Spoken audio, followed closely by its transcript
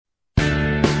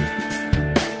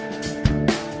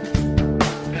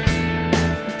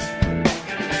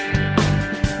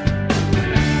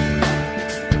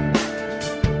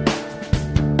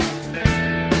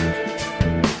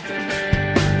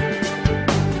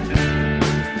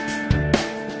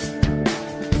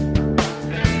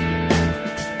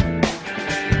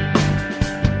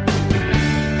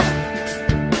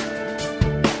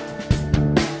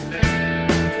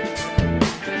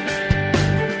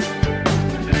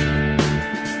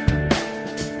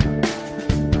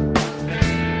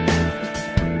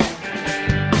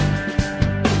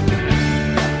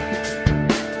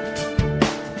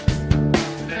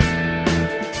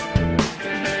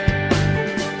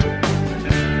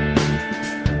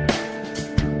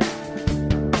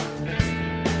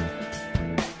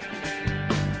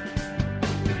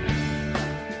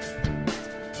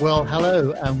Well,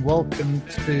 hello and welcome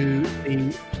to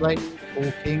the Play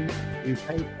Talking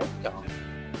UK podcast.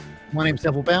 My name's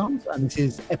Neville Bounds and this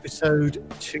is episode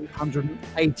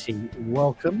 280.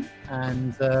 Welcome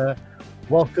and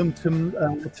welcome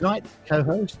to tonight's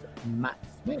co-host, Matt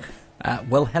Smith.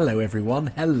 Well, hello everyone.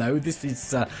 Hello. This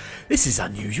is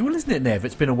unusual, isn't it, Nev?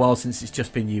 It's been a while since it's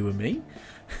just been you and me.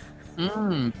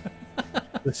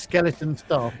 The skeleton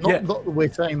staff. Not that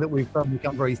we're saying that we've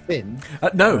become very thin.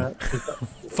 No,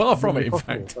 far from it, in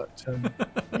possible, fact.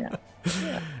 But,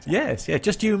 Yes,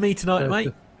 just you and me tonight,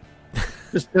 mate.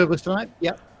 Just two of us tonight.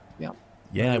 Yep.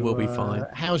 Yeah, we'll be fine.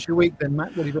 How's your week been, Matt?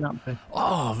 What have you been up to?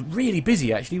 Oh, really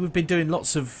busy actually. We've been doing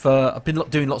lots of. I've been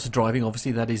doing lots of driving.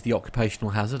 Obviously, that is the occupational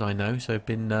hazard, I know. So I've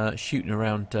been shooting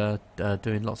around,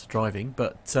 doing lots of driving.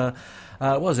 But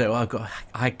what was it? Well,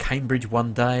 I had Cambridge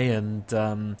one day, and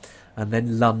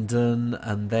then London,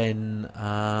 and then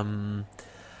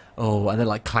and then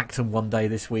like Clacton one day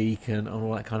this week, and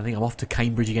all that kind of thing. I'm off to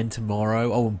Cambridge again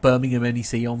tomorrow. Oh, and Birmingham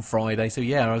NEC on Friday. So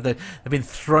yeah, they've been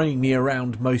throwing me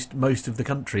around most of the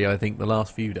country, I think, the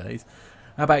last few days.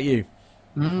 How about you?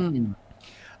 Well,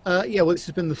 this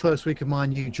has been the first week of my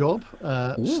new job,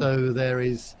 so there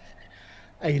is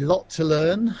a lot to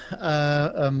learn.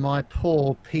 My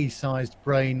poor pea-sized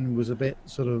brain was a bit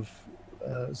sort of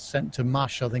sent to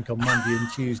mush, I think, on Monday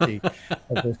and Tuesday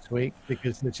of this week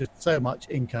because there's just so much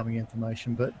incoming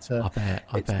information. But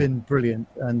it's been brilliant,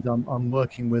 and I'm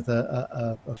working with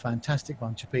a fantastic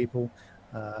bunch of people,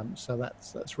 so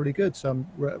that's really good. So I'm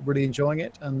really enjoying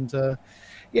it, and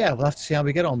we'll have to see how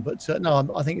we get on. But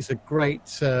I think it's a great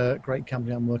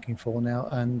company I'm working for now,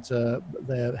 and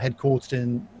they're headquartered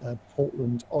in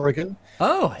Portland, Oregon.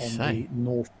 Oh, I on see. The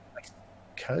northwest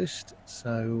coast.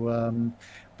 So.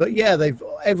 But yeah,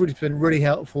 everybody's been really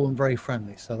helpful and very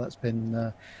friendly, so that's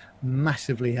been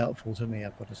massively helpful to me,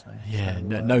 I've got to say. Yeah,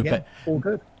 so, all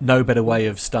good. No better way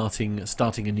of starting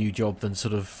a new job than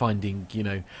sort of finding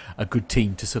a good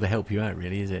team to sort of help you out.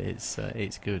 Really, is it?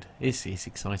 It's good. It's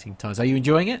exciting times. Are you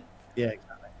enjoying it? Yeah, exactly.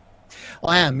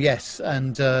 I am, yes,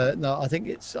 and I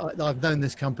think I've known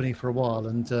this company for a while,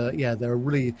 and they're a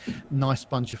really nice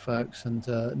bunch of folks and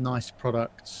nice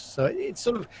products. So it's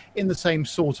sort of in the same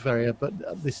sort of area,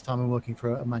 but this time I'm working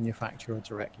for a manufacturer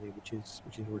directly, which is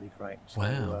really great. So,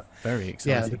 wow, very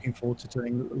exciting. Yeah, looking forward to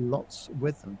doing lots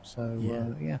with them. So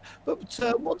But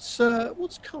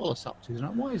what's Carlos up to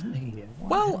tonight? Why isn't he here?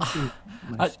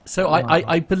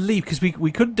 I believe because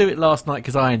we couldn't do it last night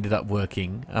because I ended up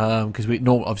working because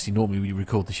normally we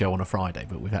record the show on a Friday,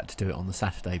 but we've had to do it on the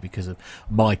Saturday because of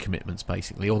my commitments,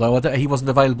 basically. Although he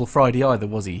wasn't available Friday either,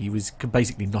 was he? He was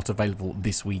basically not available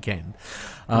this weekend.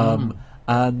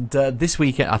 And this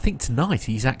weekend, I think tonight,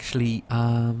 he's actually,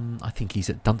 I think he's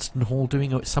at Dunstan Hall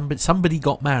doing it. Somebody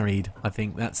got married. I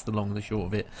think that's the long and the short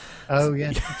of it. Oh,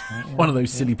 yeah. One of those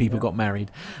silly people got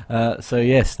married. So,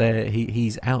 yes,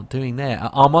 he's out doing there.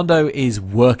 Armando is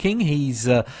working. He's,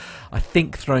 I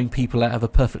think, throwing people out of a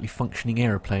perfectly functioning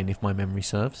aeroplane, if my memory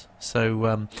serves.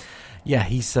 So,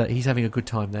 he's having a good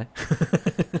time there.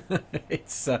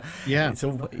 It's all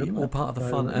part of the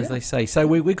fun, as they say. So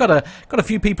we've got a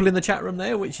few people in the chat room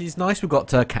there, which is nice. We've got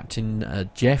Captain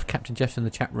Jeff. Captain Jeff's in the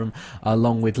chat room,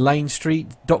 along with Lane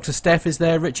Street. Dr. Steph is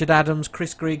there. Richard Adams,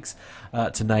 Chris Griggs,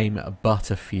 to name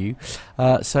but a few.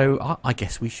 So I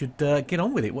guess we should get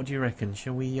on with it. What do you reckon?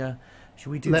 Shall we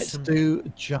do? Let's do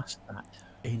just that.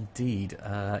 Indeed.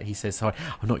 He says, sorry,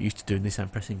 I'm not used to doing this. I'm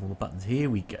pressing all the buttons. Here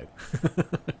we go.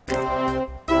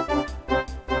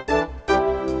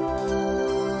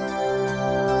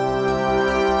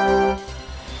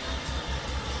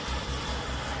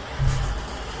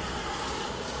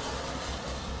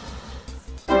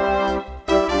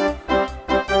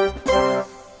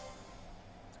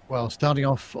 Well, starting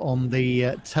off on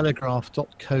the telegraph.co.uk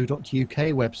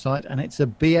website, and it's a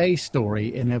BA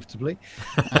story, inevitably.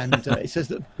 And it says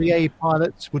that BA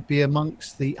pilots would be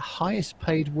amongst the highest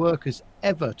paid workers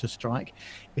ever to strike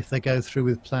if they go through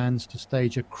with plans to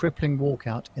stage a crippling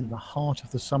walkout in the heart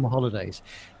of the summer holidays,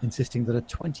 insisting that a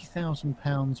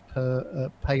 £20,000 per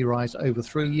pay rise over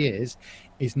 3 years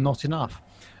is not enough.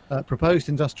 Proposed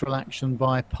industrial action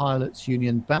by pilots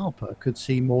union BALPA could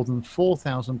see more than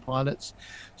 4,000 pilots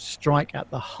strike at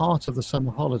the heart of the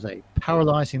summer holiday,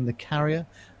 paralysing the carrier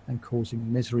and causing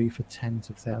misery for tens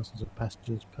of thousands of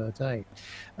passengers per day.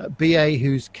 BA,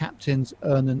 whose captains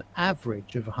earn an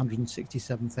average of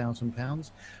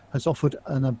 £167,000, has offered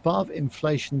an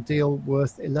above-inflation deal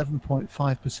worth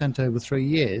 11.5% over 3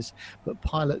 years, but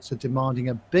pilots are demanding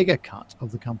a bigger cut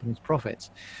of the company's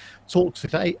profits. Talks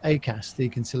at ACAS, the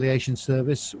conciliation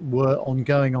service, were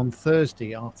ongoing on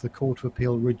Thursday after the Court of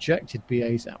Appeal rejected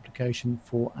BA's application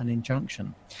for an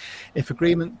injunction. If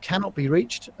agreement cannot be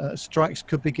reached, strikes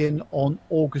could begin on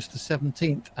August the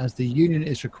 17th, as the union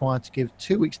is required to give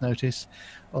 2 weeks' notice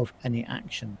of any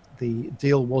action. The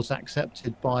deal was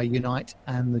accepted by Unite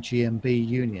and the GMB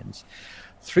unions.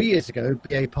 3 years ago,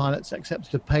 BA pilots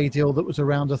accepted a pay deal that was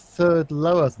around a third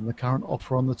lower than the current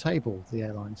offer on the table, the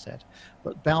airline said.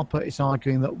 But BALPA is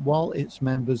arguing that while its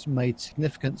members made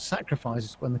significant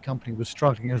sacrifices when the company was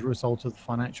struggling as a result of the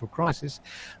financial crisis,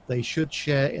 they should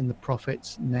share in the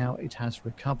profits now it has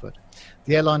recovered.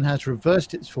 The airline has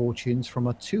reversed its fortunes from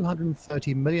a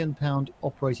 £230 million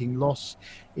operating loss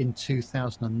in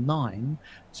 2009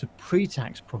 to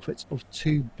pre-tax profits of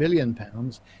 £2 billion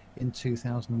in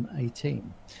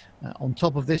 2018. On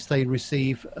top of this, they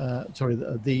receive,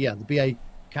 the BA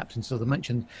captains, as I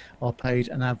mentioned, are paid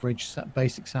an average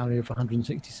basic salary of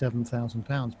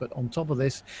 £167,000. But on top of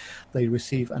this, they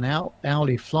receive an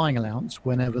hourly flying allowance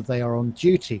whenever they are on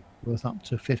duty, worth up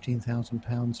to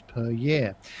 £15,000 per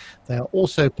year. They are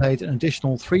also paid an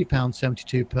additional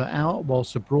 £3.72 per hour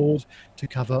whilst abroad to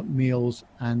cover meals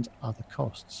and other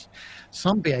costs.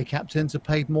 Some BA captains are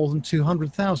paid more than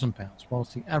 £200,000,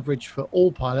 whilst the average for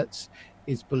all pilots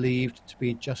is believed to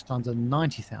be just under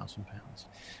 £90,000.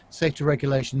 Safety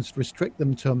regulations restrict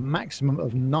them to a maximum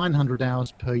of 900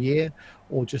 hours per year,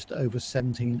 or just over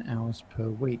 17 hours per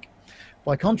week.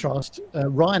 By contrast,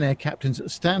 Ryanair captains at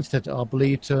Stansted are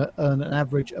believed to earn an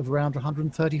average of around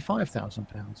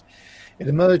 £135,000. It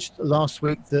emerged last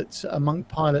week that among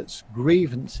pilots'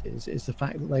 grievances is the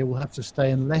fact that they will have to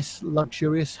stay in less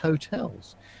luxurious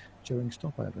hotels during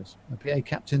stopovers. A BA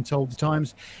captain told The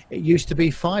Times it used to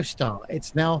be 5-star,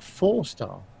 it's now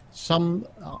 4-star. Some,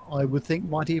 I would think,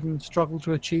 might even struggle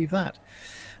to achieve that.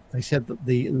 They said that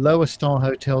the lower star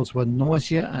hotels were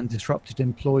noisier and disrupted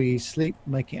employees' sleep,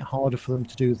 making it harder for them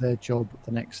to do their job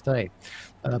the next day.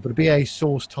 But a BA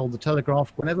source told The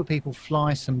Telegraph, whenever people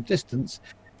fly some distance,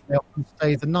 they often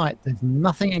stay the night. There's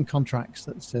nothing in contracts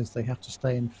that says they have to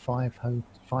stay in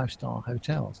five-star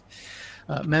hotels.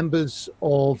 Members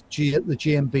of the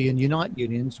GMB and Unite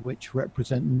unions, which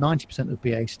represent 90% of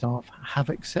BA staff, have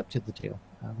accepted the deal.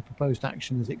 The proposed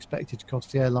action is expected to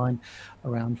cost the airline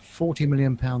around £40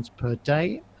 million per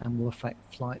day and will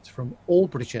affect flights from all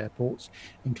British airports,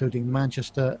 including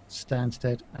Manchester,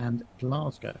 Stansted and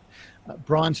Glasgow.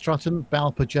 Brian Strutton,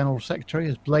 BALPA General Secretary,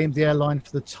 has blamed the airline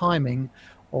for the timing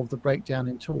of the breakdown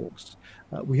in talks.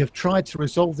 We have tried to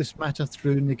resolve this matter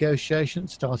through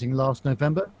negotiations starting last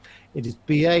November. It is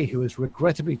BA who has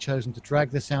regrettably chosen to drag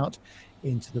this out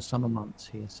into the summer months,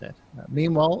 he has said.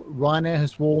 Meanwhile, Ryanair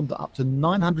has warned that up to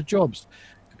 900 jobs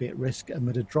could be at risk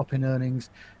amid a drop in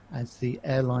earnings as the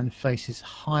airline faces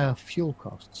higher fuel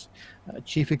costs.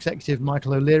 Chief Executive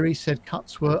Michael O'Leary said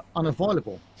cuts were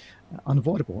unavoidable,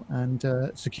 and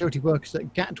security workers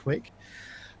at Gatwick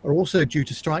are also due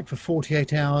to strike for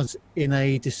 48 hours in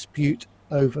a dispute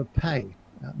over pay.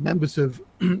 Members of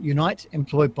Unite,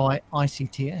 employed by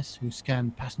ICTS, who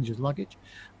scan passengers' luggage,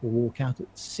 will walk out at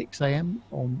 6 a.m.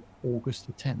 on August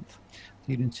the 10th.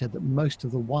 The union said that most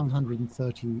of the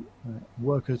 130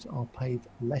 workers are paid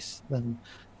less than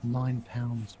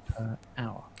 £9 per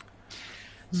hour.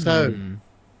 So,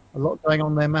 a lot going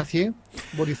on there, Matthew.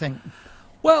 What do you think?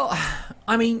 Well,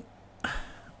 I mean,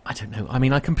 I don't know. I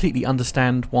mean, I completely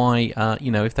understand why,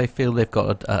 if they feel they've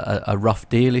got a rough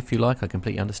deal, if you like, I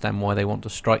completely understand why they want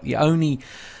to strike. The only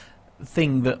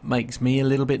thing that makes me a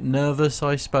little bit nervous,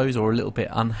 I suppose, or a little bit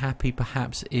unhappy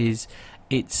perhaps, is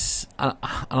it's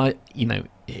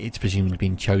presumably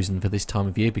been chosen for this time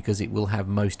of year because it will have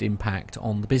most impact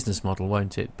on the business model,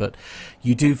 won't it? But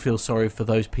you do feel sorry for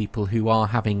those people who are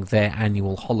having their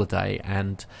annual holiday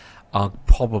and are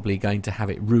probably going to have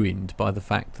it ruined by the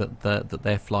fact that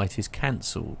their flight is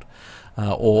cancelled,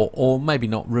 or maybe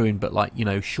not ruined, but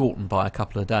shortened by a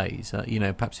couple of days.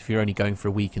 Perhaps if you're only going for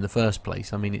a week in the first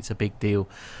place, I mean, it's a big deal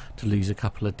to lose a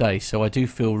couple of days. So I do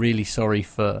feel really sorry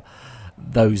for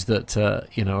those that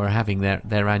are having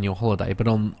their annual holiday. But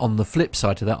on the flip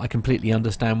side of that, I completely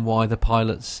understand why the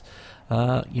pilots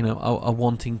are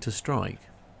wanting to strike.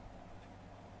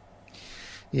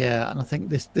 Yeah, and I think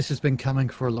this has been coming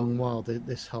for a long while,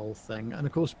 this whole thing. And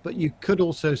of course, but you could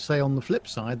also say on the flip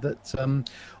side that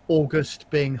August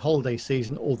being holiday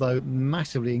season, although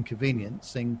massively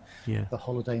inconveniencing the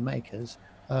holiday makers,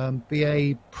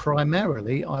 BA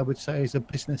primarily, I would say, is a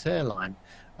business airline.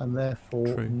 And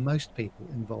therefore, most people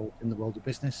involved in the world of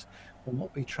business will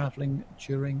not be travelling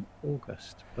during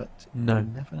August. But No. you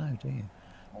never know, do you?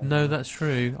 No, that's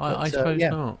true. I suppose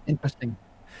not. Interesting.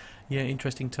 Yeah,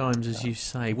 interesting times, as you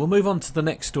say. We'll move on to the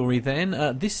next story then.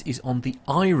 This is on the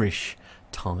Irish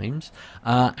Times,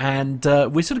 and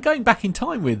we're sort of going back in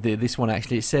time with this one.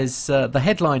 Actually, it says the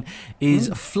headline is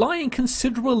 "Flying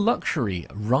Considerable Luxury: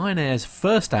 Ryanair's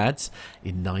First Ads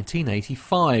in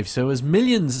 1985." So it's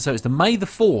the May the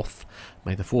 4th.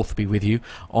 May the 4th be with you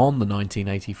on the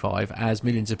 1985, as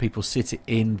millions of people sit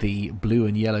in the blue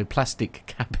and yellow plastic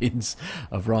cabins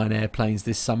of Ryanair planes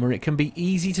this summer. It can be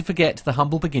easy to forget the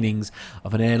humble beginnings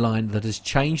of an airline that has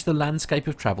changed the landscape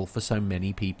of travel for so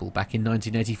many people. Back in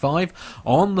 1985,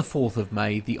 on the 4th of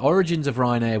May, the origins of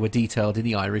Ryanair were detailed in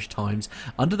the Irish Times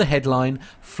under the headline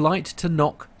 "Flight to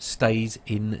Knock Stays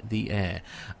in the Air."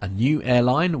 A new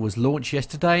airline was launched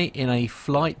yesterday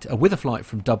with a flight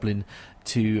from Dublin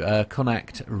to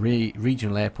Connacht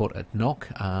Regional Airport at Knock,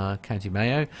 County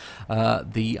Mayo.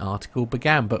 The article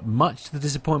began, but much to the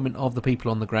disappointment of the people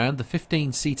on the ground, the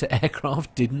 15-seater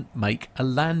aircraft didn't make a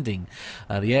landing.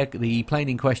 The plane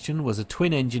in question was a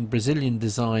twin-engine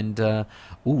Brazilian-designed...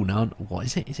 what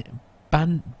is it? Is it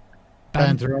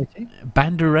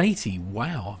Bandeirati?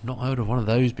 Wow, I've not heard of one of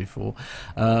those before.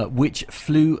 Which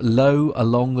flew low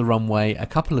along the runway a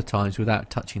couple of times without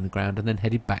touching the ground and then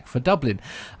headed back for Dublin.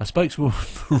 A spokeswoman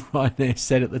for Ryanair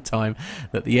said at the time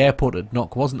that the airport at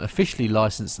Knock wasn't officially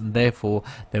licensed and therefore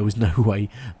there was no way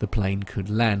the plane could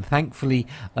land. Thankfully,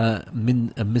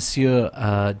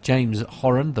 Monsieur James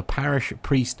Horan, the parish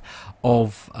priest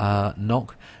of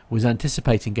Knock, was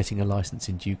anticipating getting a licence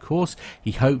in due course.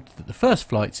 He hoped that the first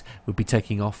flights would be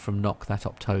taking off from Knock that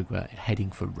October, heading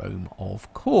for Rome,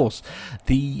 of course.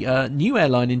 The new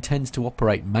airline intends to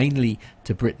operate mainly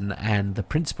to Britain and the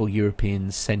principal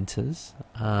European centres.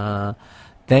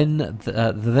 Then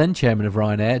the then chairman of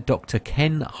Ryanair, Dr.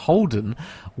 Ken Holden,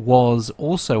 was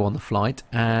also on the flight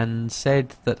and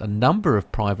said that a number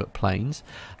of private planes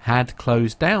had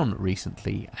closed down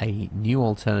recently. A new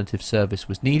alternative service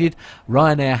was needed.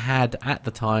 Ryanair had at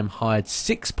the time hired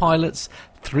 6 pilots,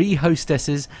 3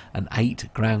 hostesses and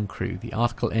 8 ground crew. The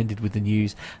article ended with the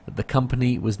news that the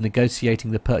company was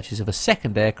negotiating the purchase of a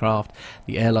second aircraft.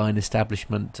 The airline's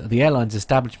establishment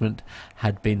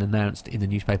had been announced in the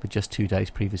newspaper just 2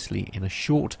 days previously in a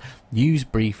short news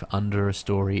brief under a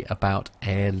story about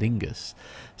Aer Lingus.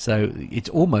 So it's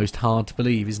almost hard to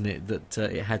believe, isn't it, that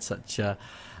it had such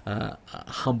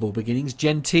humble beginnings.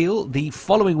 Genteel. The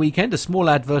following weekend, a small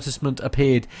advertisement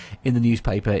appeared in the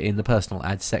newspaper in the personal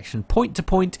ads section. Point to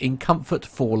point in comfort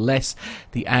for less.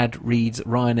 The ad reads,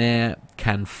 Ryanair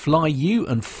can fly you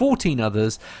and 14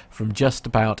 others from just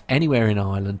about anywhere in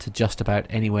Ireland to just about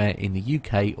anywhere in the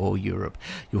UK or Europe.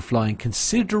 You're flying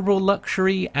considerable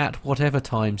luxury at whatever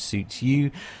time suits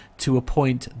you, to a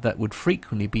point that would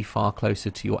frequently be far closer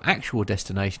to your actual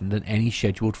destination than any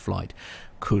scheduled flight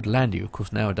could land you. Of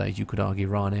course, nowadays you could argue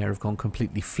Ryanair have gone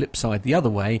completely flip side the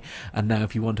other way, and now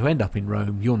if you want to end up in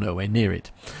Rome, you're nowhere near it.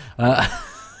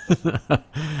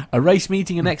 A race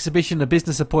meeting, an exhibition, a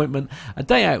business appointment, a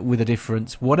day out with a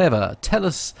difference, whatever. Tell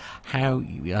us how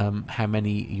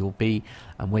many you'll be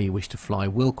and where you wish to fly.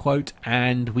 We'll quote,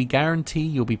 and we guarantee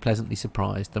you'll be pleasantly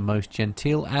surprised. The most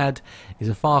genteel ad is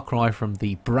a far cry from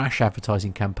the brash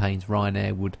advertising campaigns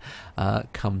Ryanair would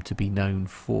come to be known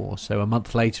for. So a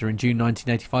month later, in June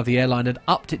 1985, the airline had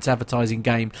upped its advertising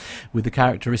game with the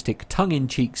characteristic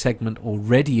tongue-in-cheek segment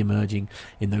already emerging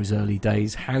in those early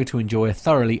days. How to enjoy a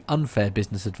thoroughly unfair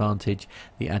business advantage.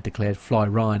 The ad declared, fly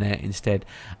Ryanair instead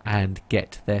and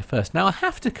get there first. Now, I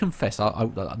have to confess,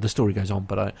 the story goes on,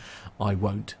 but I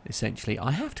won't, essentially. I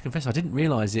have to confess, I didn't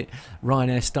realise it.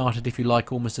 Ryanair started, if you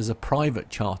like, almost as a private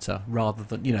charter rather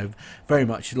than, very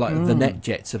much like the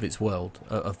NetJets of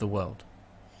the world.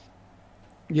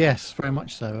 Yes, very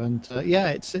much so. And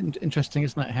it's interesting,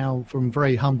 isn't it, how from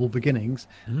very humble beginnings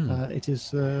it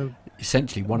is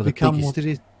essentially one of the become biggest... what it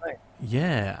is today.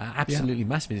 Yeah, absolutely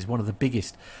massive. It's one of the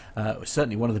biggest,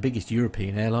 certainly one of the biggest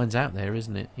European airlines out there,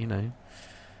 isn't it?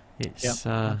 It's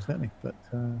absolutely. But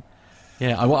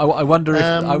I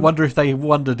wonder if they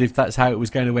wondered if that's how it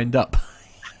was going to end up.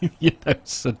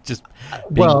 So just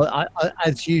well,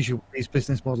 as usual, these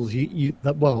business models,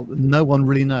 no one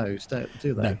really knows,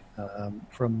 do they? No.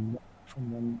 From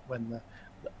when the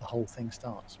whole thing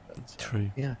starts. But, true.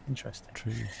 Yeah, interesting.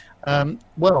 True.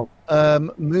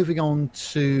 Moving on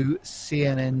to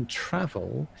CNN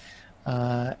Travel,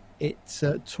 it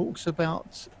talks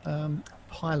about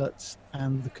pilots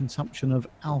and the consumption of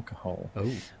alcohol.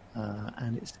 Oh.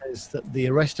 And it says that the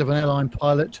arrest of an airline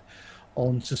pilot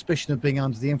on suspicion of being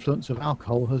under the influence of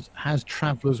alcohol has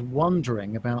travellers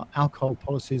wondering about alcohol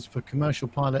policies for commercial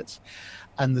pilots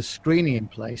and the screening in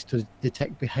place to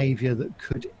detect behaviour that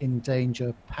could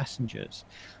endanger passengers.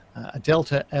 A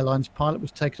Delta Airlines pilot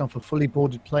was taken off a fully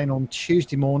boarded plane on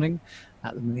Tuesday morning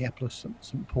at the Minneapolis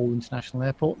St. Paul International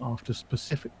Airport after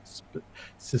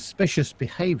suspicious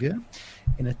behaviour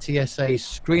in a TSA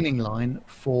screening line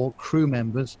for crew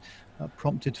members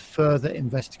prompted further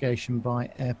investigation by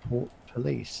airport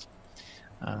police.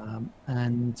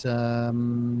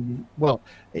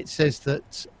 It says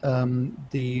that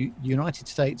the United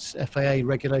States FAA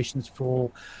regulations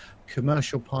for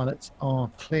commercial pilots are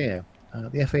clear.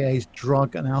 The FAA's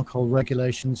drug and alcohol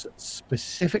regulations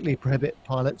specifically prohibit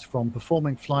pilots from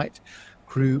performing flight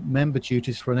crew member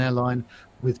duties for an airline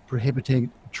with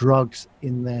prohibiting drugs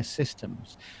in their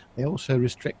systems. They also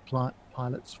restrict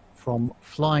pilots from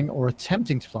flying or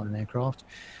attempting to fly an aircraft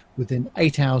within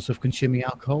 8 hours of consuming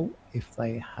alcohol if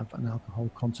they have an alcohol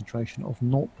concentration of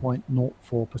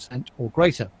 0.04% or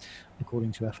greater,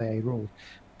 according to FAA rules.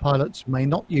 Pilots may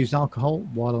not use alcohol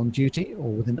while on duty or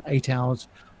within 8 hours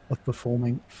of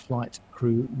performing flight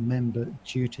crew member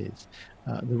duties.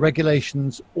 The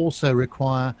regulations also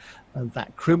require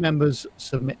that crew members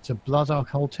submit to blood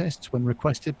alcohol tests when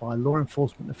requested by law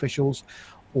enforcement officials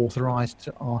authorized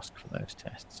to ask for those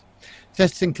tests.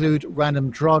 Tests include random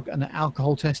drug and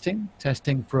alcohol testing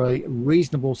for a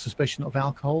reasonable suspicion of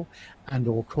alcohol and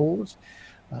or cause,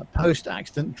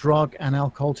 post-accident drug and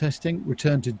alcohol testing,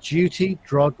 return to duty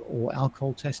drug or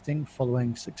alcohol testing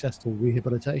following successful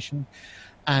rehabilitation,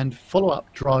 and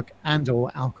follow-up drug and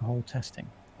or alcohol testing.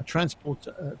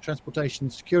 Transportation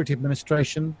Security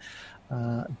Administration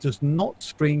does not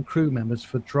screen crew members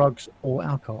for drugs or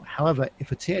alcohol. However,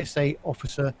 if a TSA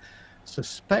officer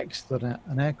suspects that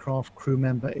an aircraft crew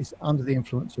member is under the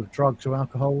influence of drugs or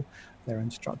alcohol, they're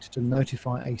instructed to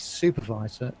notify a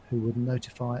supervisor who would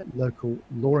notify local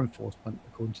law enforcement,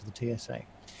 according to the TSA.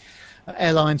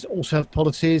 Airlines also have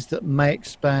policies that may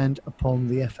expand upon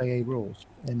the FAA rules.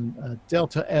 In a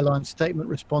Delta Airlines statement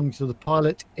responding to the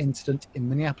pilot incident in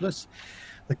Minneapolis,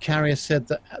 the carrier said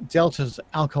that Delta's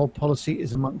alcohol policy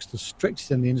is amongst the strictest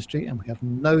in the industry and we have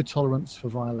no tolerance for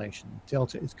violation.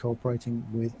 Delta is cooperating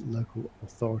with local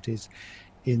authorities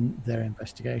in their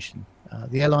investigation.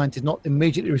 The airline did not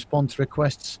immediately respond to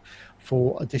requests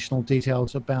for additional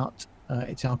details about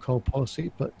its alcohol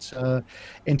policy, but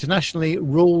internationally,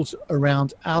 rules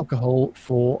around alcohol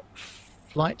for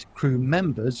flight crew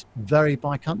members vary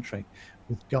by country,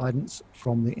 with guidance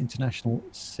from the International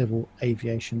Civil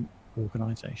Aviation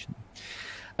Organization.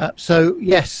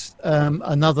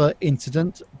 Another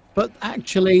incident, but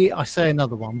actually, I say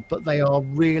another one, but they are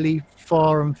really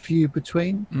far and few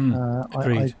between.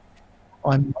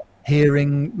 I'm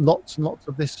hearing lots and lots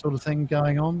of this sort of thing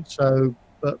going on. So,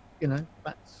 but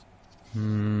that's.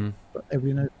 But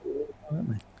everybody knows, don't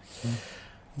they? So.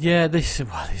 Yeah,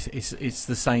 it's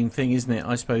the same thing, isn't it?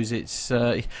 I suppose it's.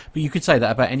 But you could say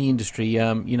that about any industry.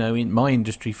 In my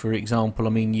industry, for example, I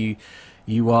mean,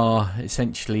 you are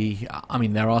essentially. I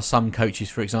mean, there are some coaches,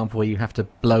 for example, where you have to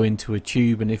blow into a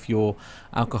tube, and if your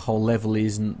alcohol level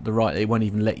isn't the right, they won't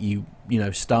even let you,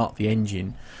 start the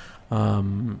engine.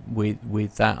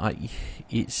 With that, I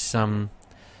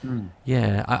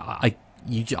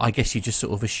guess you just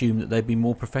sort of assume that they'd be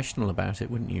more professional about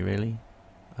it, wouldn't you? Really,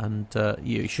 and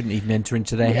you shouldn't even enter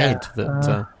into their head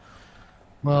that.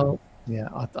 I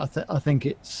think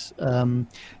it's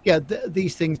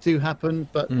these things do happen,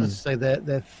 but as I say,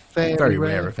 they're very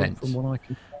rare events from what I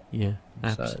can. Yeah,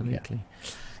 absolutely. So,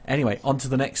 Anyway, on to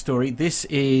the next story. This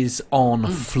is on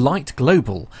Flight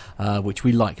Global, which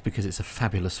we like because it's a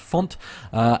fabulous font.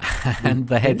 And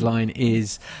the headline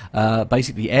is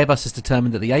basically Airbus has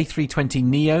determined that the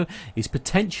A320neo is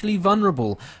potentially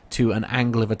vulnerable to an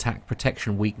angle of attack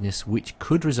protection weakness, which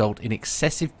could result in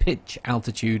excessive pitch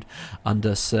altitude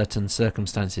under certain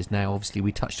circumstances. Now, obviously,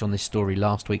 we touched on this story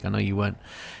last week. I know you weren't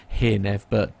here, Nev,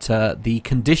 but the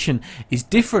condition is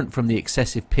different from the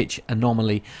excessive pitch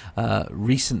anomaly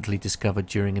recently discovered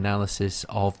during analysis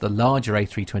of the larger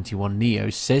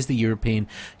A321neo, says the European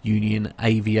Union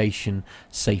Aviation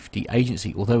Safety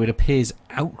Agency, although it appears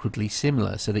outwardly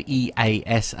similar. So the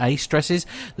EASA stresses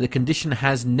that the condition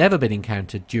has never been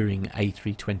encountered during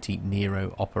A320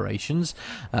 Neo operations.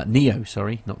 Neo,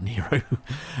 not Nero.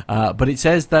 But it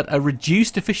says that a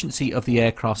reduced efficiency of the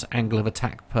aircraft's angle of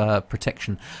attack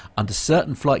protection under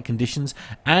certain flight conditions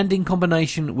and in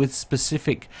combination with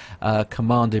specific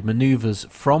commanded manoeuvres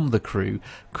from the crew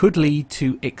could lead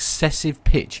to excessive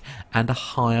pitch and a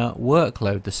higher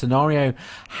workload. The scenario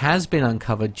has been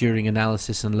uncovered during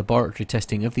analysis and laboratory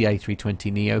testing of the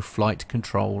A320neo flight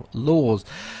control laws.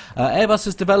 Airbus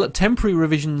has developed temporary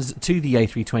revisions to the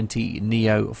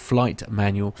A320neo flight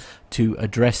manual to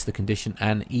address the condition,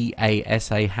 and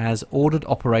EASA has ordered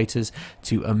operators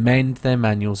to amend their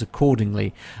manuals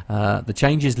accordingly. The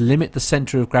changes limit the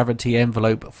centre of gravity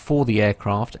envelope for the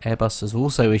aircraft. Airbus has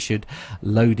also issued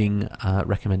loading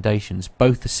recommendations.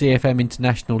 Both the CFM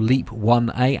International LEAP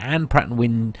 1A and Pratt &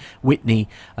 Whitney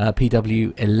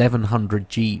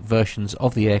PW1100G versions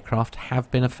of the aircraft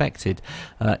have been affected.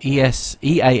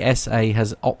 EASA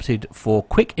has opted for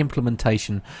quick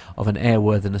implementation of an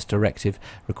airworthiness directive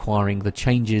requiring the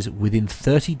changes within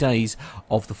 30 days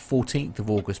of the 14th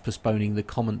of August, postponing the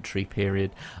commentary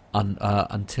period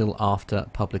until after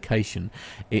publication.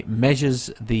 It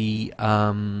measures the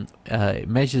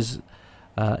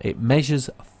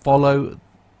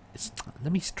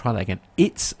let me try that again.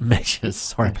 Its measures,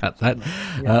 sorry about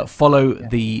that, follow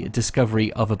the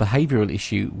discovery of a behavioural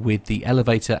issue with the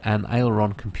elevator and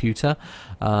aileron computer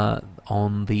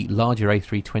on the larger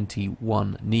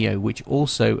A321neo, which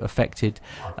also affected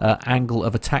angle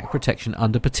of attack protection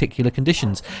under particular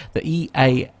conditions. The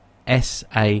EASA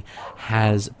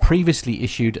has previously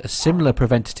issued a similar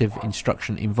preventative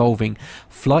instruction involving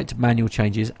flight manual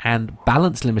changes and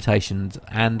balance limitations,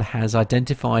 and has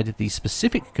identified the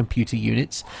specific computer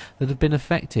units that have been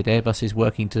affected. Airbus is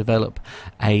working to develop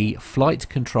a flight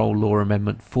control law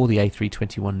amendment for the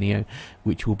A321neo,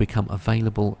 which will become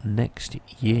available next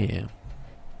year.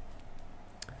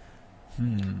 A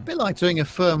bit like doing a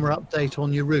firmware update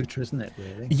on your router, isn't it,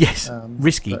 really? Yes,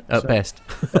 risky at best.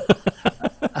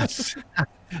 A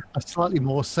slightly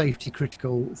more safety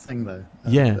critical thing, though.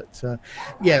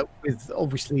 With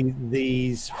obviously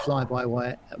these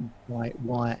fly-by-wire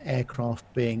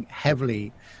aircraft being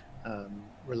heavily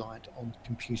reliant on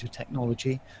computer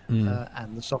technology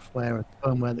and the software and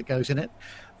firmware that goes in it,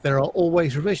 there are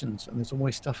always revisions and there's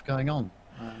always stuff going on.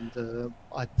 And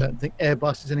I don't think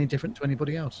Airbus is any different to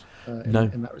anybody else in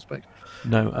that respect.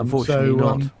 No, unfortunately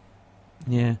not.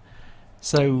 Yeah.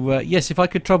 So, yes, if I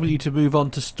could trouble you to move on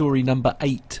to story number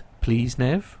 8, please,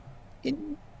 Nev.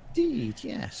 Indeed,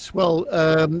 yes. Well,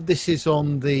 this is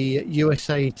on the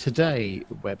USA Today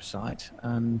website,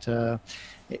 and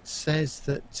it says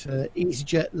that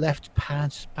EasyJet left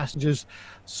passengers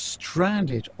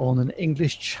stranded on an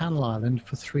English Channel island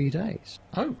for 3 days.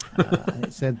 Oh.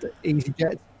 It said that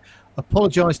EasyJet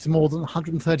apologised to more than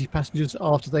 130 passengers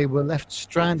after they were left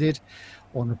stranded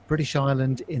on a British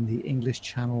island in the English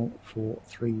Channel for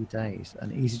 3 days.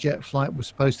 An EasyJet flight was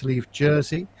supposed to leave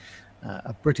Jersey,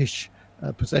 a British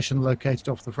possession located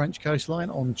off the French coastline,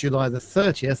 on July the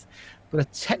 30th, but a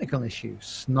technical issue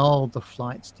snarled the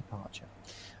flight's departure.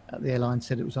 The airline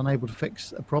said it was unable to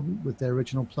fix a problem with their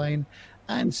original plane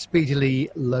and speedily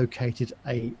located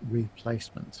a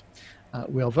replacement.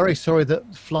 We are very sorry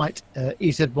that flight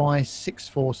EZY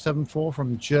 6474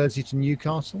 from Jersey to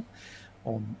Newcastle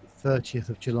on 30th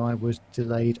of July was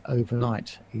delayed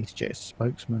overnight, EasyJet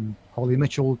spokesman Holly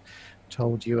Mitchell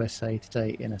told USA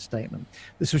Today in a statement.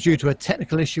 This was due to a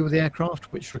technical issue with the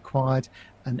aircraft which required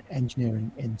an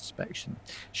engineering inspection.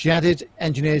 She added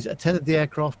engineers attended the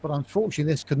aircraft, but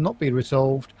unfortunately this could not be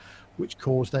resolved, which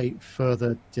caused a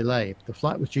further delay. The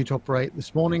flight was due to operate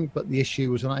this morning, but the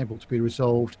issue was unable to be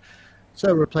resolved, so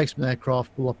a replacement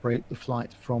aircraft will operate the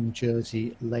flight from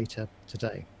Jersey later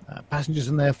today. Passengers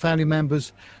and their family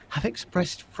members have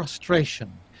expressed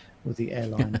frustration with the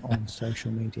airline on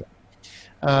social media.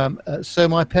 So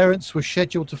my parents were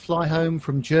scheduled to fly home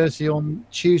from Jersey on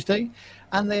Tuesday,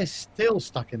 and they're still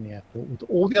stuck in the airport with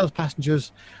all the other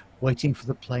passengers waiting for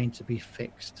the plane to be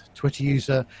fixed. Twitter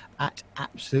user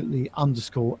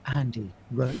 @absolutely_Andy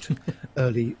wrote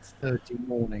early Thursday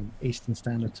morning Eastern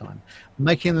Standard Time.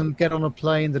 Making them get on a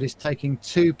plane that is taking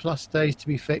 2+ days to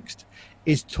be fixed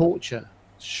is torture.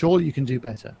 Surely you can do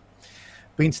better.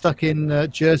 Been stuck in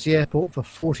Jersey Airport for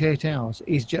 48 hours,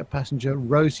 EasyJet passenger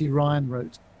Rosie Ryan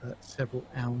wrote several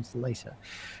hours later.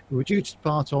 We were due to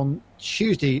depart on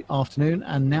Tuesday afternoon,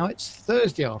 and now it's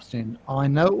Thursday afternoon. I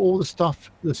know all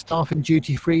the staff in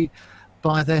duty free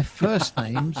by their first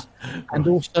names and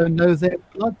also know their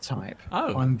blood type.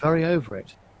 Oh. I'm very over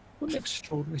it. What an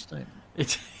extraordinary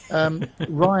statement.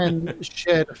 Ryan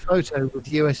shared a photo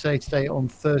with USA Today on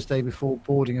Thursday before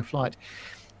boarding a flight.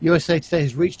 USA Today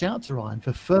has reached out to Ryan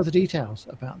for further details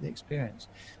about the experience.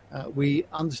 We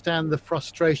understand the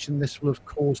frustration this will have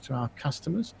caused to our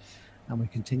customers, and we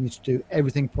continue to do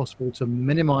everything possible to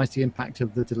minimise the impact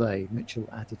of the delay, Mitchell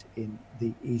added in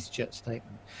the EasyJet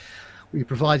statement. We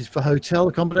provided for hotel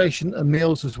accommodation and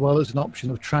meals, as well as an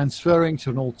option of transferring to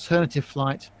an alternative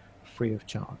flight free of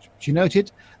charge. She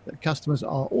noted that customers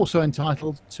are also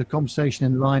entitled to compensation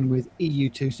in line with EU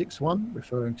 261,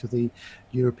 referring to the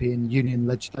European Union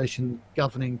legislation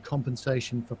governing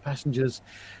compensation for passengers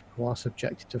who are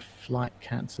subjected to flight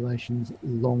cancellations,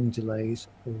 long delays,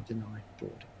 or denied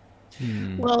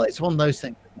boarding. Well, it's one of those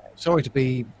things. Sorry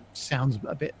to sounds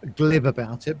a bit glib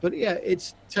about it, but yeah,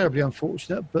 it's terribly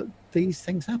unfortunate, but these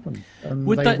things happen. And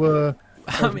they were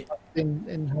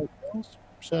in hotels,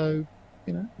 so,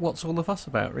 you know. What's all the fuss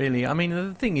about, really? I mean,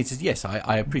 the thing is yes,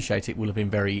 I appreciate it will have been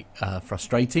very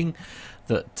frustrating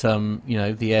that,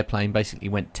 the airplane basically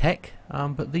went tech,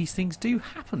 but these things do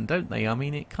happen, don't they? I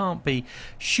mean, it can't be...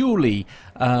 Surely,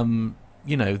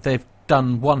 they've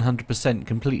done 100%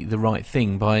 completely the right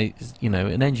thing by,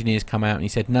 an engineer's come out and he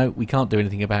said, no, we can't do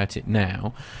anything about it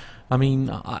now. I mean,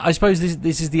 I suppose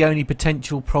this is the only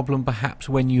potential problem, perhaps,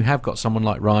 when you have got someone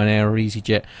like Ryanair or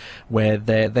EasyJet, where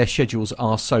their schedules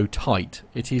are so tight.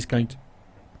 It is going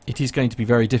to be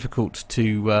very difficult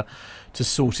to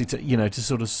sort it. To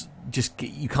sort of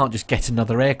you can't just get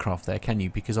another aircraft there, can you?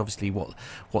 Because obviously,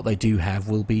 what they do have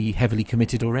will be heavily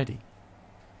committed already.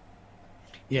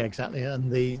 Yeah, exactly,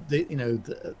 and the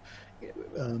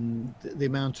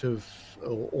amount of,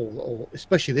 or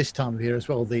especially this time of year as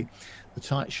well, the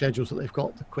tight schedules that they've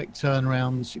got, the quick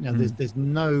turnarounds. There's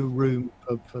no room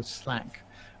for slack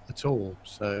at all.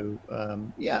 So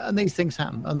and these things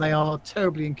happen, and they are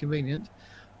terribly inconvenient.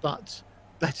 But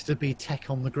better to be tech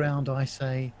on the ground, I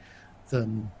say,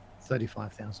 than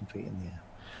 35,000 feet in the air.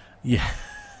 Yeah,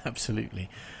 absolutely,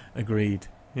 agreed.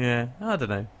 Yeah, I don't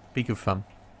know, be good fun.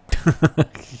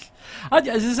 As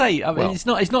I say, I mean, it's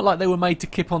not like they were made to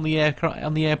kip on the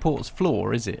airport's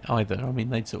floor, is it? Either. I mean,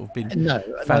 they'd sort of been no,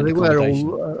 they were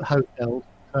all hotels.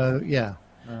 Yeah.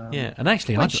 And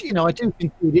actually, I do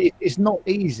think it's not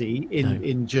easy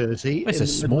in Jersey. It's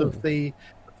in the middle of the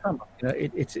summer.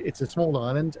 It's a small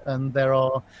island, and there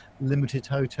are limited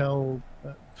hotel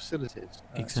facilities,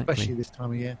 especially this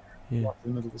time of year, in the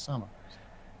middle of the summer.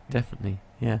 Definitely,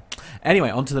 yeah. Anyway,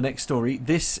 on to the next story.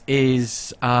 This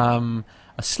is a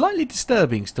slightly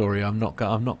disturbing story. I'm not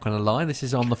going to lie. This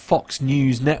is on the Fox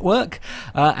News network,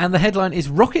 and the headline is: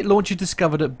 Rocket launcher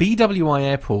discovered at BWI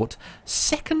Airport.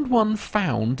 Second one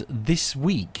found this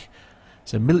week.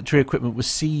 So military equipment was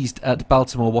seized at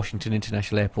Baltimore Washington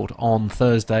International Airport on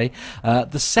Thursday.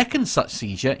 The second such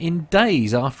seizure in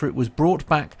days after it was brought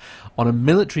back on a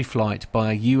military flight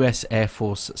by a US Air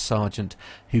Force sergeant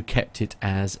who kept it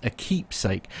as a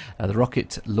keepsake. The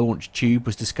rocket launch tube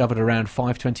was discovered around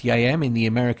 5:20 a.m. in the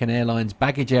American Airlines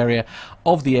baggage area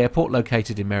of the airport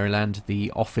located in Maryland,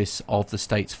 the office of the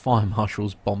state's Fire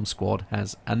Marshal's bomb squad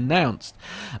has announced.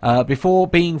 Before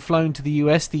being flown to the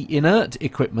US, the inert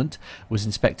equipment was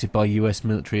inspected by US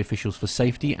military officials for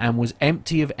safety and was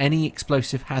empty of any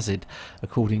explosive hazard,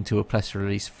 according to a press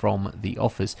release from the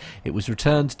office. It was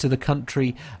returned to the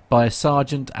country by a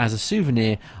sergeant as a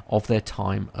souvenir of their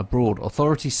time abroad.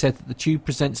 Authorities said that the tube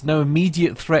presents no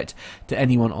immediate threat to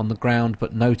anyone on the ground,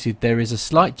 but noted there is a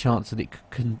slight chance that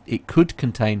it could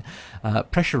contain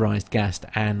pressurized gas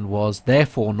and was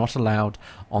therefore not allowed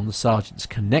on the sergeant's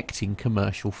connecting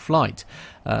commercial flight.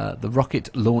 The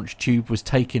rocket launch tube was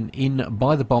taken in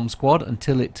by the bomb squad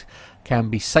until it can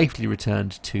be safely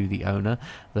returned to the owner.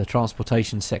 The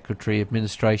Transportation Secretary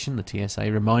Administration, the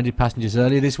TSA, reminded passengers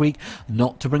earlier this week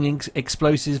not to bring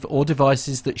explosives or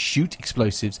devices that shoot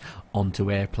explosives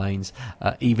onto airplanes,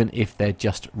 even if they're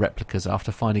just replicas,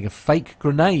 after finding a fake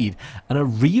grenade and a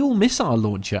real missile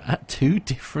launcher at two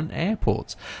different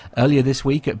airports. Earlier this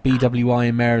week at BWI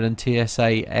in Maryland,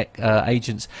 TSA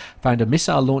agents found a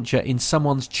missile launcher in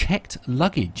someone's checked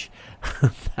luggage.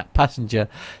 That passenger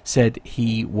said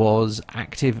he was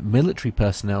active military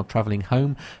personnel travelling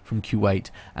home from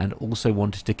Kuwait and also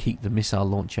wanted to keep the missile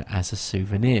launcher as a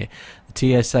souvenir.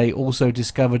 The TSA also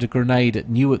discovered a grenade at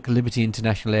Newark Liberty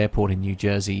International Airport in New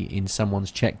Jersey in someone's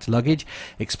checked luggage.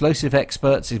 Explosive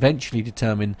experts eventually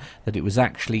determined that it was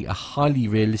actually a highly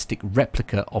realistic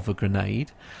replica of a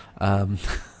grenade.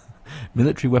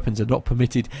 Military weapons are not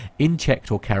permitted in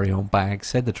checked or carry-on bags,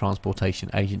 said the Transportation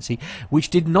Agency, which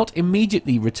did not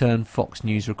immediately return Fox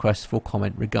News requests for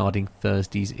comment regarding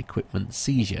Thursday's equipment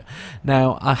seizure.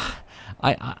 Now,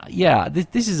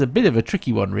 this is a bit of a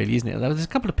tricky one, really, isn't it? There's a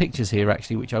couple of pictures here,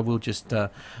 actually, which I will just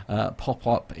pop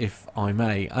up, if I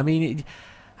may. I mean,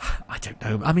 I don't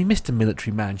know. I mean, Mr.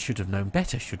 Military Man should have known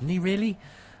better, shouldn't he, really?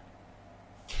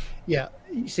 Yeah,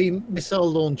 you see, missile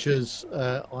launchers,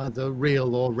 either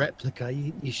real or replica,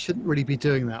 you shouldn't really be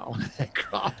doing that on an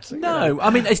aircraft. No,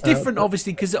 I mean, it's different, But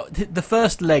obviously, because the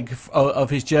first leg of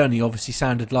his journey obviously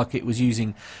sounded like it was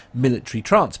using military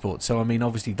transport. So, I mean,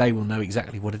 obviously they will know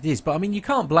exactly what it is. But I mean, you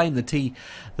can't blame the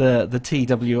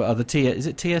is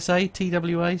it TSA,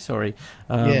 TWA? Sorry,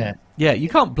 yeah, you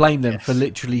can't blame them for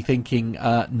literally thinking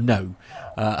no,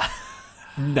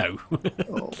 no.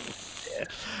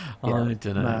 oh, I don't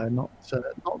know. No, not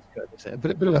good. Is it?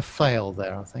 But a bit of a fail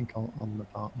there, I think, on the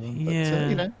part of them. But,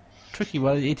 Yeah, tricky.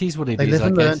 Well, it is what it they is, live I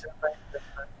and guess. learn.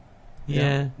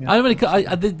 Yeah. Yeah. I mean,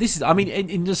 this is. I mean,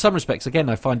 in some respects, again,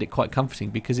 I find it quite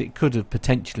comforting because it could have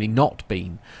potentially not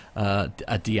been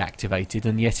deactivated,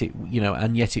 and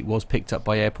yet it was picked up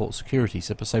by airport security.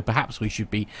 So perhaps we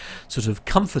should be sort of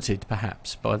comforted,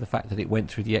 perhaps, by the fact that it went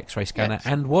through the X-ray scanner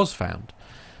and was found.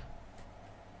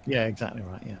 Yeah, exactly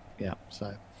right. Yeah.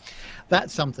 So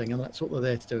that's something, and that's what they're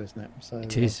there to do, isn't it? So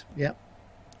It is. Yeah.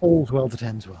 All's well that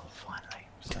ends well. Finally.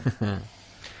 So.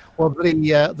 Well,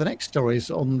 the next story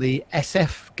is on the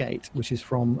SF Gate, which is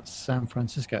from San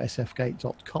Francisco,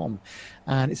 sfgate.com.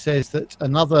 And it says that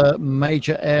another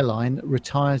major airline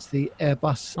retires the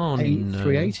Airbus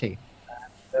A380.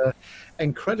 No.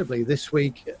 Incredibly, this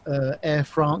week, Air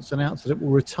France announced that it will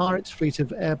retire its fleet of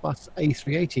Airbus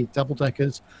A380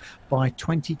 double-deckers by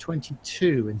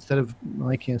 2022 instead of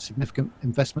making a significant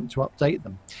investment to update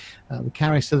them. The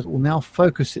carrier says it will now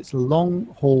focus its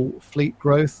long-haul fleet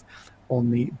growth on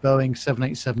the Boeing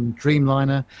 787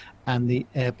 Dreamliner and the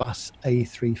Airbus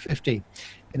A350.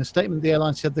 In a statement, the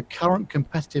airline said the current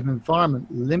competitive environment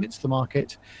limits the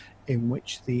market in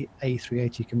which the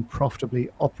A380 can profitably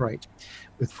operate.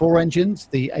 With 4 engines,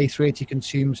 the A380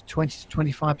 consumes 20 to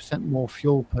 25% more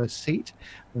fuel per seat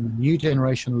than the new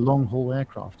generation long-haul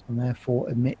aircraft, and therefore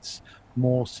emits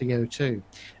more CO2.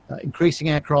 Increasing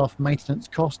aircraft maintenance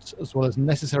costs, as well as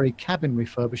necessary cabin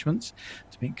refurbishments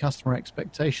to meet customer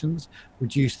expectations,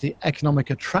 reduce the economic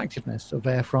attractiveness of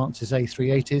Air France's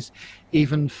A380s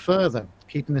even further.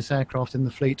 Keeping this aircraft in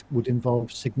the fleet would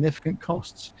involve significant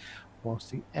costs,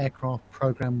 whilst the aircraft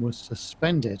program was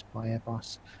suspended by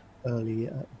Airbus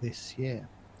earlier this year.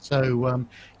 So,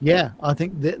 I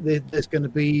think there's going to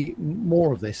be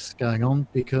more of this going on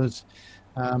because,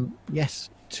 yes,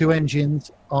 2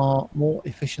 engines are more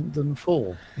efficient than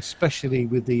 4, especially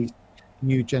with these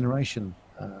new generation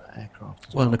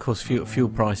aircraft. Well, and of course, fuel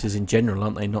prices in general,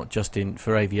 aren't they? Not just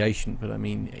for aviation, but I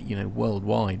mean,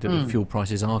 worldwide, fuel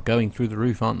prices are going through the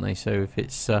roof, aren't they? So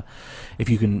if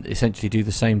you can essentially do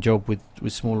the same job with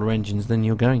smaller engines, then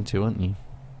you're going to, aren't you?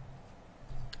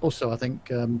 Also, I think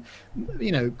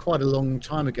quite a long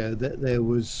time ago that there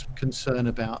was concern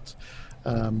about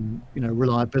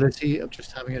reliability of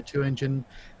just having a 2-engine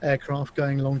aircraft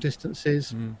going long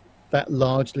distances. That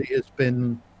largely has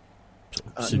been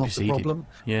not a problem,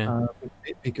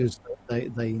 because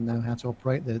they know how to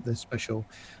operate. There's special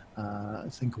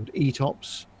thing called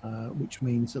ETOPS, which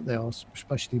means that there are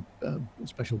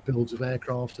special builds of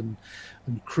aircraft and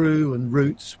crew and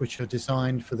routes which are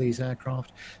designed for these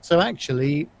aircraft. So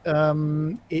actually,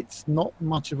 it's not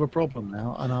much of a problem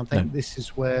now, and I think this is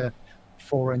where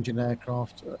 4-engine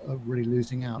aircraft are really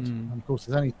losing out. And of course,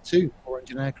 there's only 2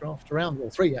 4-engine aircraft around, or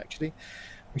 3 actually,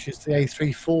 which is the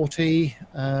A340,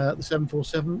 the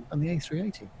 747, and the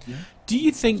A380. Yeah? Do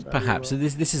you think perhaps, so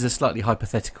this is a slightly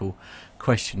hypothetical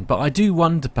question, but I do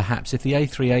wonder perhaps if the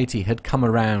A380 had come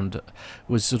around,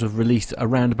 was sort of released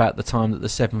around about the time that the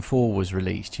 74 was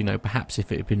released, perhaps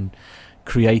if it had been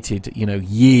created,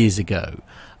 years ago,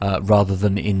 rather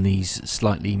than in these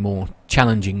slightly more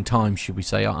challenging times, should we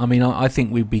say. I mean, I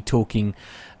think we'd be talking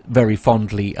very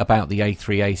fondly about the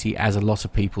A380 as a lot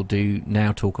of people do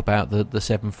now talk about the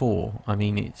 74. I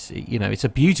mean, it's a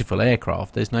beautiful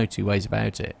aircraft. There's no two ways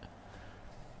about it.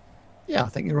 Yeah, I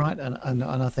think you're right, and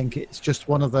I think it's just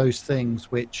one of those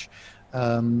things which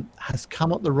has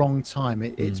come at the wrong time.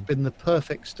 It's been the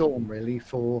perfect storm, really,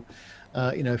 for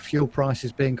fuel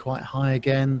prices being quite high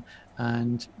again,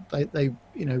 and they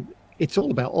it's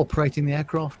all about operating the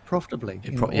aircraft profitably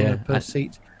on a per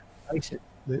seat basis.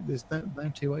 There's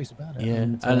no 2 ways about it. Yeah,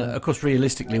 and of course,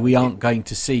 realistically, we aren't going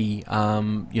to see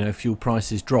fuel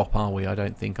prices drop, are we? I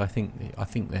don't think. I think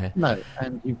they're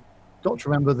and you've got to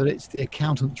remember that it's the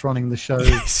accountants running the show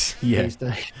these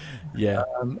days. Yeah,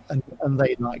 and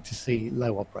they like to see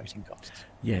low operating costs.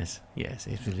 Yes,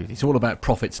 it's all about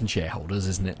profits and shareholders,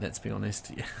 isn't it? Let's be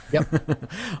honest. Yep.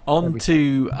 On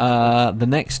to the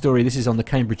next story. This is on the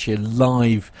Cambridgeshire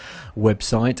Live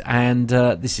website, and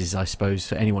this is, I suppose,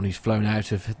 for anyone who's flown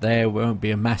out of there, won't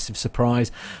be a massive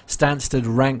surprise. Stansted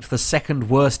ranked the 2nd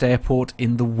worst airport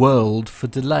in the world for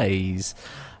delays.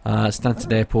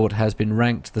 Stansted Airport has been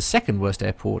ranked the second worst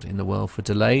airport in the world for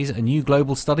delays. A new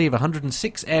global study of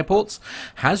 106 airports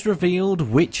has revealed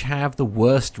which have the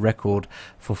worst record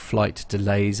for flight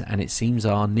delays, and it seems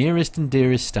our nearest and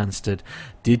dearest Stansted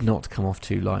did not come off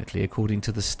too lightly. According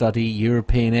to the study,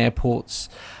 European airports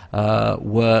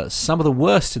were some of the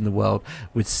worst in the world,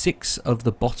 with 6 of